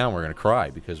 but deep down we're going to cry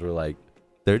because we're like,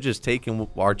 they're just taking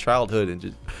our childhood and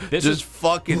just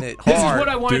fucking it hard. This is what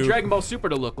I wanted Dude. Dragon Ball Super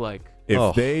to look like. If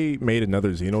Oh. they made another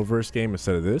Xenoverse game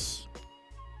instead of this,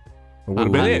 it would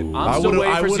have been it. I'm I still would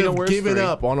waiting for have Xenoverse given 3.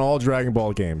 up on all Dragon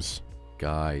Ball games.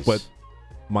 Guys. But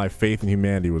my faith in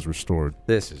humanity was restored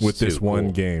This is with this too one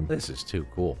cool. game. This is too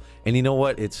cool. And you know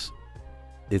what?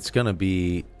 It's gonna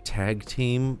be tag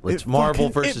team. It's Marvel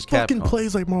versus It fucking Capcom.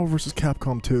 plays like Marvel versus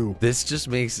Capcom 2. This just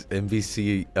makes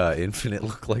NBC Infinite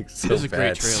look like so This is a bad.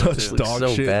 great trailer, Such too. Looks dog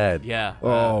so shit. bad. Yeah.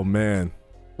 Oh man.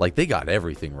 Like they got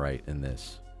everything right in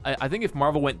this. I think if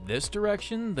Marvel went this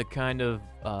direction, the kind of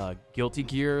Guilty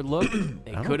Gear look,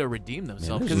 they could have redeemed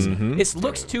themselves. Because it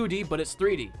looks 2D, but it's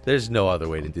 3D. There's no other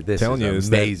way to do this. Telling you, Is is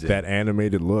amazing. that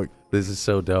animated look. This is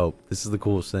so dope. This is the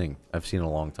coolest thing I've seen in a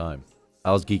long time.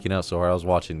 I was geeking out so hard. I was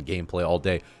watching gameplay all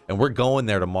day, and we're going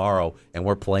there tomorrow, and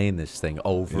we're playing this thing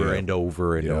over Yep. and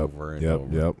over and Yep. over and Yep.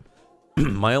 over.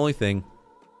 Yep. My only thing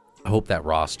I hope that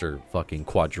roster fucking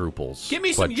quadruples. Give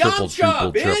me some Quadruple,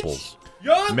 Yamcha, bitch! triples.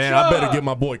 Yamcha! Man, I better get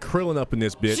my boy Krillin up in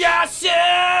this bitch.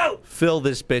 Fill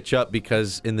this bitch up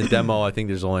because in the demo, I think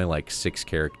there's only like 6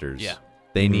 characters. Yeah.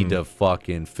 They need to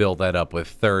fucking fill that up with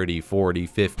 30, 40,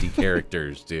 50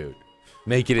 characters, dude.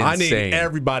 Make it insane. I need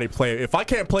everybody play. If I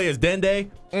can't play as Dende,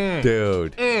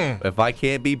 dude, if I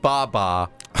can't be Baba,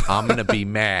 I'm going to be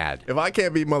mad. if I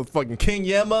can't be motherfucking King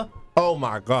Yemma, oh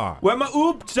my God. Where my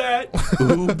oops at?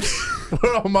 Oops.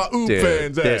 Where are my oop Dude,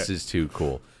 fans at? this is too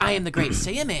cool. I am the great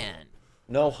Saiyaman.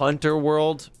 No Hunter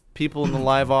World. People in the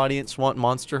live audience want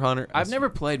Monster Hunter. I've never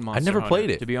played Monster never Hunter, played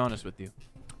it. to be honest with you.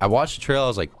 I watched the trailer. I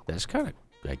was like, that's kind of,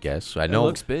 I guess. I know It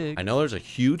looks big. I know there's a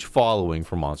huge following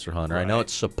for Monster Hunter. I know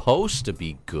it's supposed to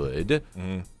be good.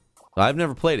 I've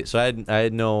never played it, so I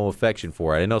had no affection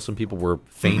for it. I know some people were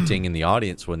fainting in the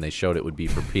audience when they showed it would be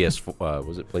for PS4.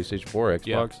 Was it PlayStation 4 or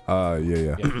Xbox?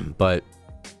 Yeah. But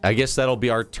I guess that'll be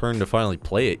our turn to finally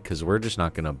play it because we're just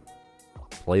not gonna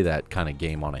play that kind of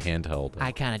game on a handheld.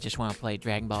 I kind of just want to play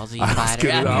Dragon Ball Z I was Fighter.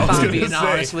 gonna- I I'm was gonna being say.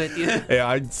 honest with you. Yeah,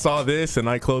 I saw this and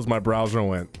I closed my browser and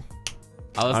went,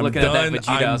 I was I'm looking done, at that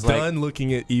Vegeta. I was like, done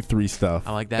looking at E3 stuff.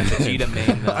 I like that Vegeta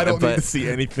main. I don't need but- to see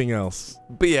anything else.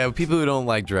 But yeah, people who don't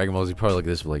like Dragon Ball Z probably look at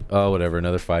this like, oh, whatever,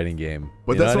 another fighting game.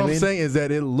 But You know that's what I I'm mean? saying is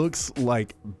that it looks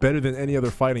like better than any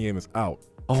other fighting game is out.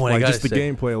 Oh, and I like gotta just the say,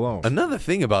 gameplay alone. Another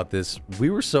thing about this, we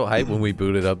were so hyped when we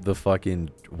booted up the fucking,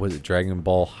 was it Dragon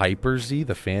Ball Hyper Z,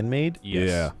 the fan made?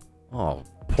 Yeah. Oh,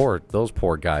 those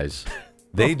poor guys.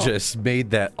 They just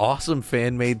made that awesome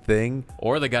fan made thing,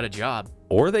 Or they got a job.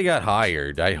 or they got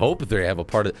hired. I hope they have a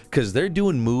part of, because they're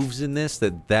doing moves in this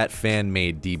that fan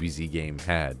made DBZ game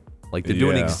had. Like they're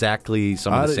doing Yeah. exactly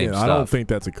some of the same stuff. I don't think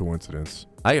that's a coincidence.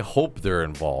 I hope they're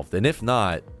involved, and if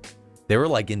not, they were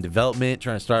like in development,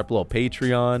 trying to start up a little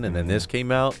Patreon, and then this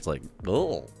came out. It's like,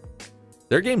 oh,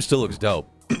 their game still looks dope,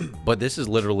 but this is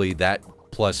literally that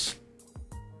plus,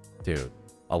 dude,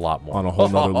 a lot more On a whole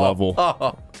nother level.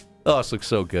 Oh, this looks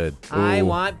so good. I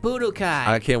want Budokai.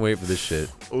 I can't wait for this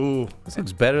shit. Ooh, This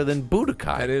looks better than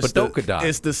Budokai, Budokai.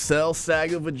 It's the Cell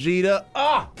Saga Vegeta.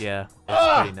 Ah, Yeah,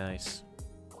 that's pretty nice.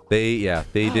 They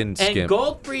didn't and skimp.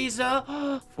 Gold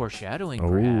Frieza. Foreshadowing, Ooh.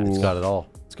 perhaps. It's got it all.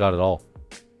 It's got it all.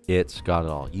 It's got it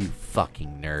all. You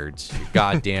fucking nerds. You're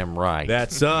goddamn right.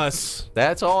 that's us.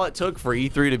 That's all it took for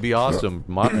E3 to be awesome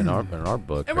in our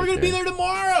book. And we're going to be there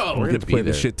tomorrow. We're We're gonna going to be play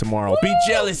there. this shit tomorrow. Be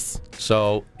jealous.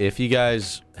 So if you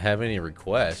guys have any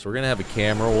requests, we're going to have a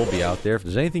camera. We'll be out there. If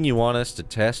there's anything you want us to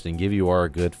test and give you our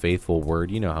good, faithful word,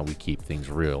 you know how we keep things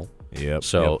real. Yep.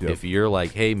 So if you're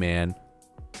like, hey, man,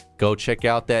 go check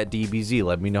out that DBZ.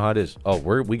 Let me know how it is. Oh,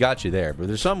 we got you there. But if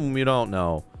there's something you don't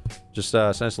know, just send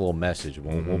us a little message.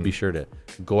 We'll be sure to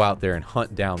go out there and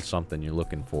hunt down something you're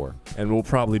looking for. And we'll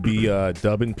probably be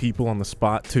dubbing people on the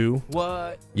spot too.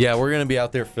 What? Yeah, we're going to be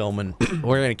out there filming.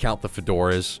 We're going to count the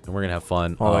fedoras, and we're going to have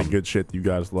fun. All that good shit that you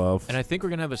guys love. And I think we're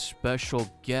going to have a special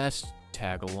guest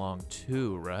tag along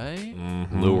too, right?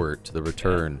 Lure to the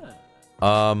return.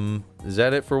 Is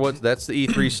that it for that's the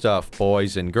E3 stuff,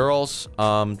 boys and girls?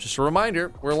 Just a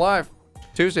reminder, we're live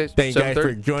Tuesdays. Thank you guys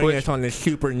for 7:30, joining Twitch. us on this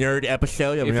super nerd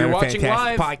episode of If you're another watching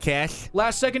fantastic live- podcast.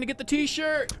 Last second to get the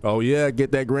t-shirt. Oh yeah,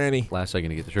 get that granny. Last second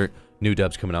to get the shirt. New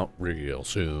dubs coming out real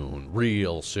soon.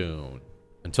 Real soon.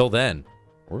 Until then,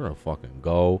 we're gonna fucking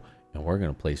go and we're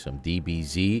gonna play some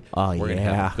DBZ. Oh, we're gonna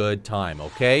have yeah. a good time,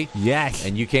 okay? Yes.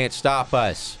 And you can't stop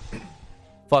us.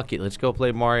 Fuck it, let's go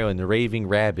play Mario and the Raving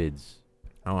Rabbids.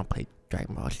 I want to play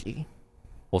Dragon Ball Z.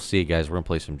 We'll see you guys. We're gonna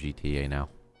play some GTA now.